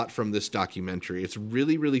it a lot from this documentary. It's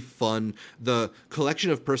really, really fun. The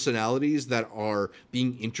collection of personalities that are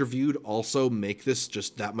being interviewed also make this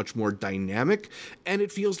just that much more dynamic. And it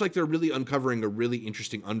feels like they're really uncovering a really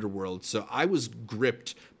interesting underworld. So I was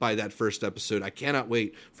gripped by that first episode. I cannot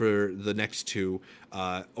wait for the next 2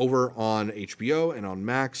 over on HBO and on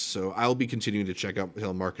Max. So I'll be continuing to check out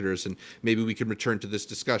Telemarketers, and maybe we can return to this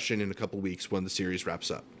discussion in a couple weeks when the series wraps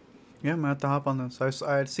up. Yeah, I'm going to have to hop on this.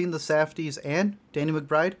 I had seen the Safdies and Danny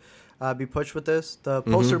McBride be pushed with this. The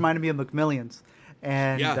poster reminded me of McMillions.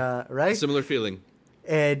 And, right? Similar feeling.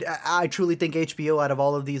 And I truly think HBO, out of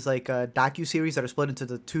all of these like docu-series that are split into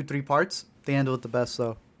the 2-3 parts, they handle it the best.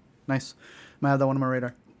 So, nice. I'm going to have that one on my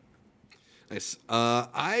radar. Nice.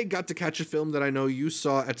 I got to catch a film that I know you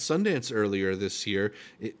saw at Sundance earlier this year.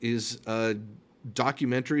 It is a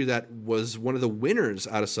documentary that was one of the winners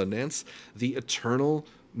out of Sundance, The Eternal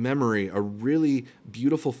Memory, a really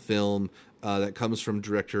beautiful film that comes from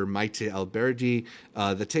director Maite Alberdi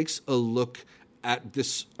that takes a look at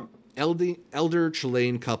this elder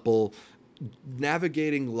Chilean couple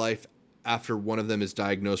navigating life after one of them is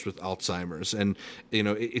diagnosed with Alzheimer's. And, you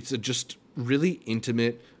know, it's a just really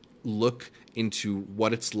intimate look into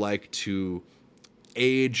what it's like to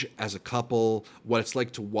age as a couple, what it's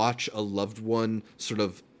like to watch a loved one sort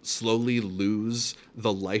of slowly lose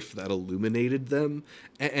the life that illuminated them,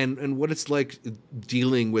 and what it's like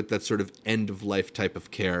dealing with that sort of end of life type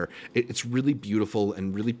of care. It's really beautiful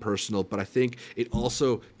and really personal, but I think it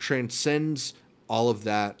also transcends all of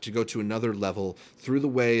that to go to another level through the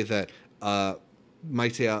way that Maite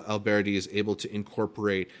Alberdi is able to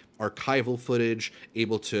incorporate archival footage,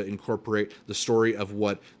 able to incorporate the story of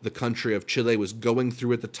what the country of Chile was going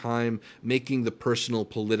through at the time, making the personal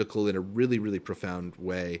political in a really, really profound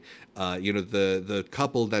way. The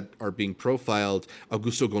couple that are being profiled,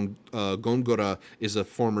 Augusto Góngora is a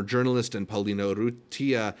former journalist, and Paulina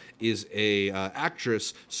Urrutia is a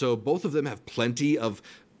actress. So both of them have plenty of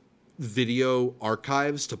video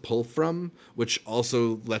archives to pull from, which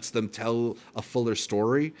also lets them tell a fuller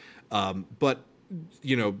story. But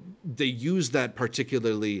they use that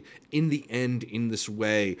particularly in the end in this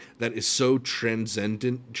way that is so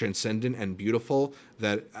transcendent and beautiful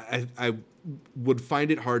that I would find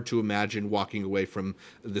it hard to imagine walking away from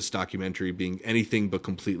this documentary being anything but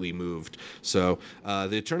completely moved. So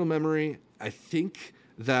The Eternal Memory, I think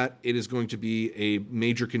that it is going to be a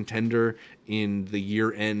major contender in the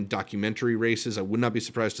year-end documentary races. I would not be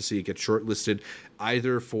surprised to see it get shortlisted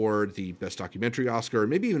either for the Best Documentary Oscar or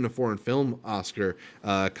maybe even a Foreign Film Oscar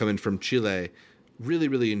coming from Chile. Really,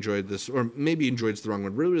 really enjoyed this, or maybe enjoyed's the wrong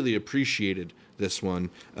one. Really, really appreciated this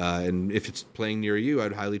one. And if it's playing near you,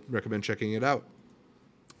 I'd highly recommend checking it out.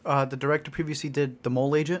 The director previously did The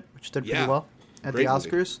Mole Agent, which did pretty well at the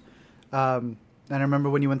Oscars. And I remember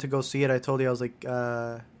when you went to go see it, I told you, I was like,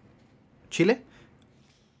 Chile?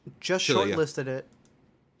 Just shortlisted it.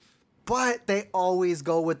 But they always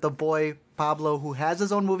go with the boy, Pablo, who has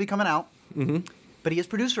his own movie coming out. Mm-hmm. But he is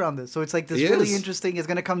producer on this. So it's like this really interesting. It's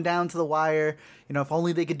going to come down to the wire. If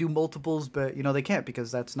only they could do multiples, but, they can't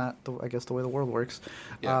because that's not, I guess, the way the world works.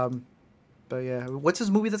 Yeah. But, yeah. What's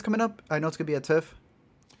his movie that's coming up? I know it's going to be at TIFF.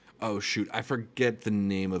 Oh, shoot. I forget the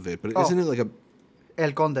name of it. But isn't it like a...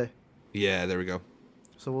 El Conde. Yeah, there we go.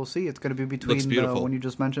 So we'll see. It's going to be between the one you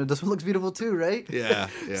just mentioned. This one looks beautiful too, right? Yeah,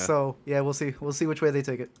 yeah. So, yeah, we'll see. We'll see which way they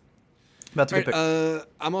take it. That's a good pick.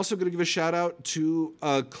 I'm also going to give a shout out to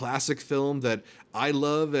a classic film that I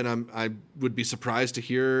love, and I would be surprised to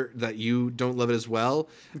hear that you don't love it as well.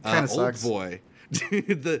 Old Boy.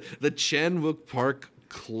 the Chan Wook Park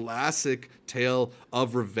classic tale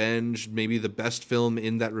of revenge, maybe the best film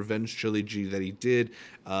in that revenge trilogy that he did.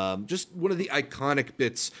 Just one of the iconic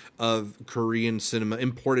bits of Korean cinema,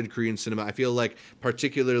 imported Korean cinema. I feel like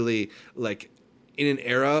particularly like in an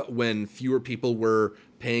era when fewer people were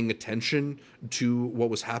paying attention to what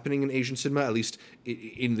was happening in Asian cinema, at least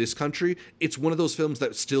in this country, it's one of those films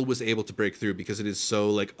that still was able to break through because it is so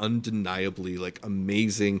like undeniably like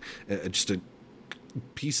amazing, just a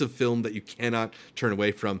piece of film that you cannot turn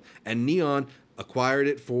away from. And Neon acquired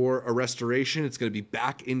it for a restoration. It's going to be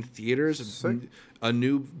back in theaters, a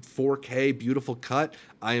new 4K beautiful cut.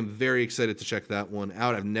 I am very excited to check that one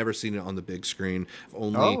out. I've never seen it on the big screen. I've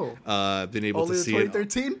only been able to see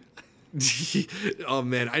 2013? Oh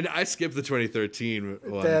man, I skipped the 2013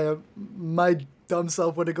 one. Damn, my dumb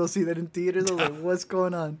self went to go see that in theaters. I was like, what's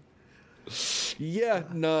going on? Yeah,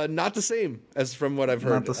 no, not the same as from what I've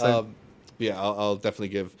heard. Not the same. Yeah, I'll definitely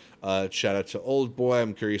give a shout out to Old Boy.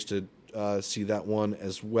 I'm curious to see that one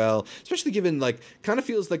as well, especially given like kind of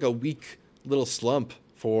feels like a weak little slump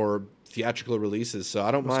for theatrical releases. So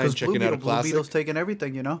I don't mind checking out a classic. Blue Beetle's taking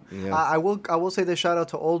everything, Yeah. I will say the shout out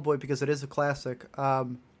to Old Boy because it is a classic.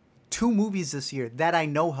 2 movies this year that I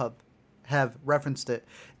know have referenced it.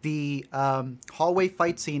 The hallway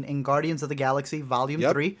fight scene in Guardians of the Galaxy Volume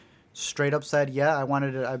 3. Straight up said, yeah, I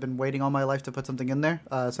wanted it. I've been waiting all my life to put something in there,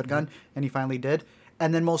 said Gunn, and he finally did.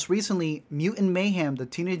 And then most recently, Mutant Mayhem, the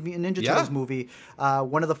Teenage Mutant Ninja Turtles movie,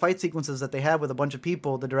 one of the fight sequences that they had with a bunch of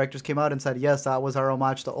people, the directors came out and said, yes, that was our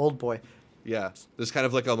homage to Old Boy. Yeah, there's kind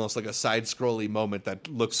of like almost like a side-scrolly moment that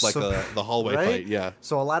looks like the hallway fight, yeah.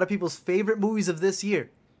 So a lot of people's favorite movies of this year,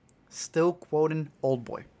 still quoting Old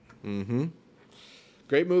Boy. Mm-hmm.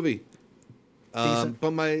 Great movie.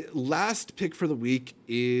 But my last pick for the week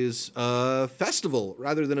is a festival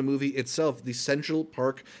rather than a movie itself, the Central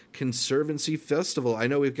Park Conservancy Festival. I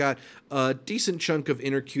know we've got a decent chunk of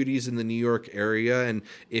inner cuties in the New York area, and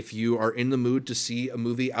if you are in the mood to see a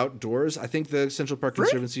movie outdoors, I think the Central Park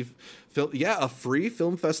Conservancy a free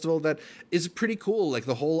film festival that is pretty cool. Like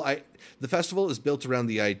the festival is built around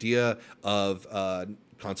the idea of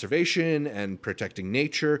conservation and protecting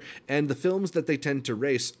nature, and the films that they tend to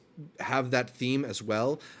race have that theme as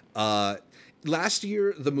well. Last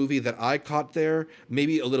year, the movie that I caught there,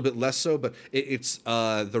 maybe a little bit less so, but it's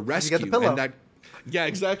The Rescue. You got the pillow. And yeah,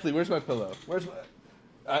 exactly. Where's my pillow?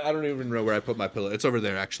 I don't even know where I put my pillow. It's over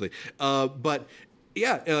there, actually. But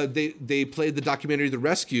yeah, they played the documentary The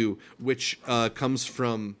Rescue, which comes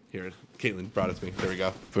from here. Caitlin brought it to me. There we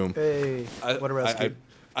go. Boom. Hey, what a rescue.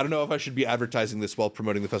 I don't know if I should be advertising this while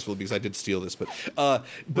promoting the festival because I did steal this, but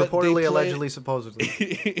reportedly, allegedly,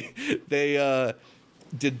 supposedly, they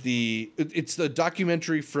it's the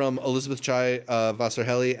documentary from Elizabeth Chai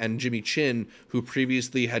Vasarhelyi and Jimmy Chin, who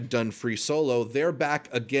previously had done Free Solo. They're back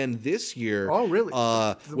again this year. Oh, really?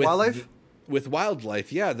 With Wildlife? with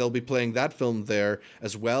Wildlife, yeah, they'll be playing that film there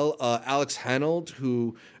as well. Alex Hanold,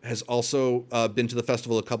 who has also been to the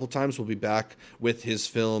festival a couple times, will be back with his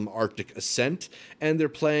film Arctic Ascent, and they're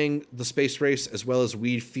playing The Space Race as well as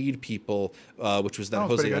We Feed People, which was that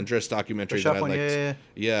Jose Andres documentary that I liked.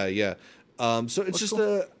 Yeah. So it's just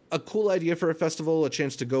cool. A cool idea for a festival, a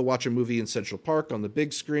chance to go watch a movie in Central Park on the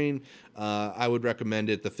big screen. I would recommend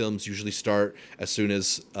it. The films usually start as soon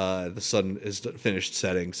as the sun is finished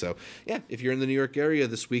setting. So, yeah, if you're in the New York area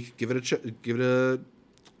this week, give it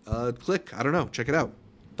a click. I don't know. Check it out.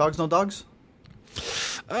 Dogs, no dogs?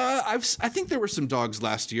 I think there were some dogs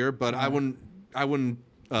last year, but I wouldn't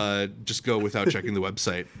just go without checking the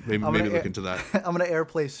website. Maybe look into that. I'm going to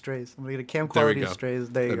airplay strays. I'm going to get a cam quality strays.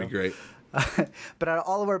 There you go. That'd be great. But out of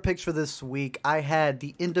all of our picks for this week, I had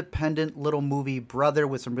the independent little movie Brother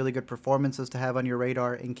with some really good performances to have on your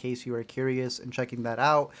radar in case you are curious and checking that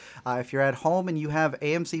out. If you're at home and you have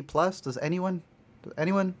AMC Plus, does anyone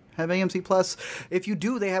have AMC Plus? If you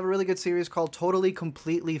do, they have a really good series called Totally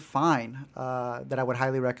Completely Fine that I would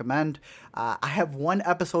highly recommend. I have one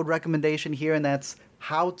episode recommendation here, and that's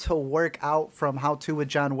How to Work Out from How To with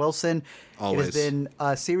John Wilson. Always. It has been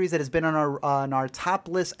a series that has been on our top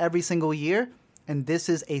list every single year, and this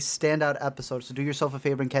is a standout episode. So do yourself a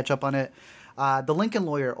favor and catch up on it. The Lincoln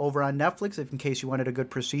Lawyer over on Netflix, if in case you wanted a good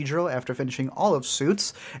procedural after finishing all of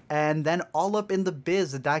Suits. And then All Up in the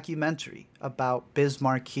Biz, a documentary about Biz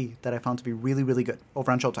Marquee that I found to be really, really good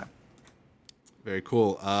over on Showtime. Very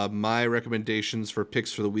cool. My recommendations for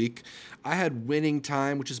picks for the week. I had Winning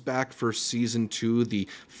Time, which is back for season 2, the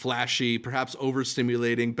flashy, perhaps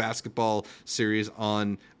overstimulating basketball series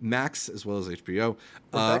on Max as well as HBO.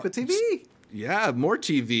 We're back with TV. Yeah, more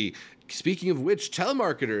TV. Speaking of which,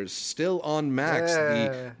 Telemarketers, still on Max,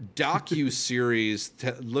 the docu-series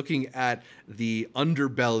looking at the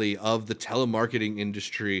underbelly of the telemarketing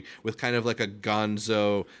industry with kind of like a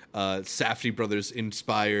gonzo, Safdie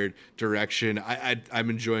Brothers-inspired direction. I'm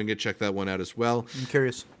enjoying it. Check that one out as well. I'm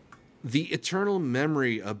curious. The Eternal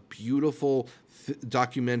Memory, a beautiful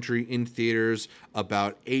documentary in theaters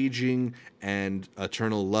about aging and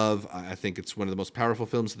eternal love. I think it's one of the most powerful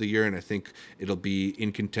films of the year, and I think it'll be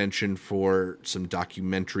in contention for some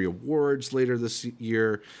documentary awards later this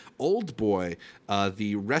year. Old Boy,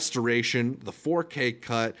 the restoration, the 4K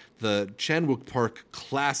cut, the Chan-wook Park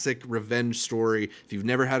classic revenge story. If you've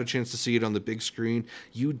never had a chance to see it on the big screen,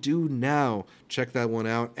 you do now. Check that one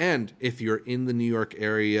out. And if you're in the New York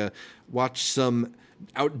area, watch some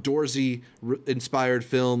outdoorsy inspired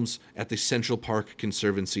films at the Central Park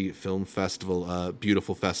Conservancy Film Festival,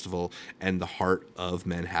 beautiful festival, and the heart of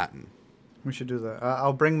Manhattan. We should do that.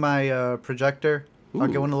 I'll bring my projector. Ooh. I'll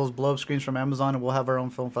get one of those blow-up screens from Amazon, and we'll have our own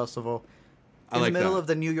film festival. In the middle of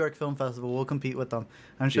the New York Film Festival, we'll compete with them.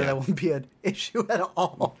 I'm sure that won't be an issue at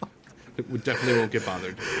all. We definitely won't get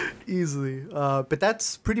bothered. Easily. But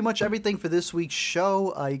that's pretty much everything for this week's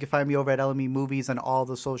show. You can find me over at LME Movies on all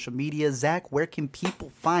the social media. Zach, where can people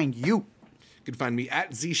find you? You can find me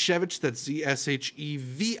at Zshevich, that's ZSHEVICH,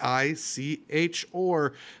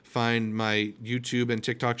 or find my YouTube and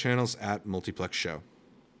TikTok channels at Multiplex Show.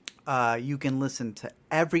 You can listen to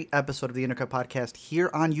every episode of the Intercut Podcast here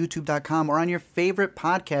on YouTube.com or on your favorite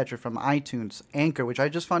podcatcher from iTunes, Anchor, which I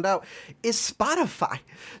just found out is Spotify.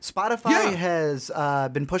 Spotify has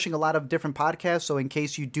been pushing a lot of different podcasts, so in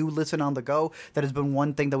case you do listen on the go, that has been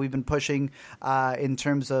one thing that we've been pushing in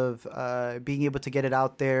terms of being able to get it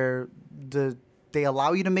out there. They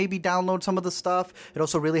allow you to maybe download some of the stuff. It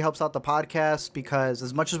also really helps out the podcast because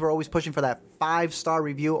as much as we're always pushing for that 5-star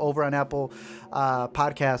review over on Apple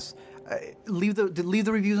Podcasts, leave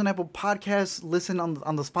the reviews on Apple Podcasts. Listen on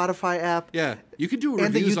the Spotify app. Yeah, you can do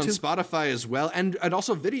reviews on Spotify as well, and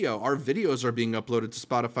also video. Our videos are being uploaded to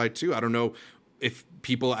Spotify too. I don't know if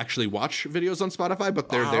people actually watch videos on Spotify, but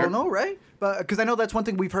they're there. I don't know, right? But because I know that's one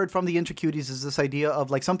thing we've heard from the Intercuties is this idea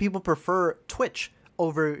of like some people prefer Twitch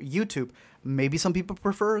over YouTube. Maybe some people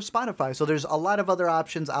prefer Spotify. So there's a lot of other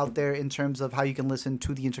options out there in terms of how you can listen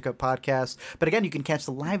to the Intercut Podcast. But again, you can catch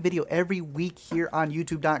the live video every week here on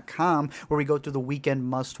YouTube.com where we go through the weekend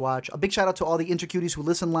must watch. A big shout out to all the Intercuties who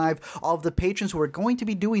listen live, all of the patrons who are going to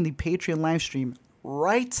be doing the Patreon live stream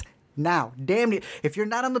right now. Damn it. If you're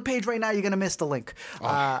not on the page right now, you're going to miss the link.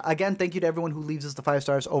 Again, thank you to everyone who leaves us the 5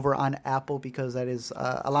 stars over on Apple because that is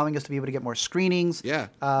allowing us to be able to get more screenings. Yeah.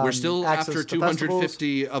 We're still after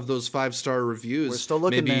 250 of those 5-star reviews. We're still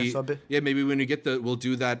looking there. So maybe when we get we'll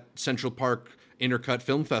do that Central Park Intercut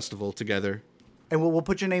Film Festival together. And we'll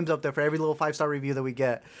put your names up there for every little 5-star review that we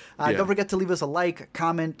get. Don't forget to leave us a like,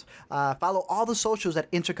 comment, follow all the socials at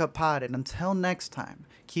Intercut Pod. And until next time,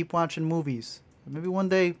 keep watching movies. Maybe one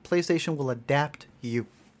day PlayStation will adapt you.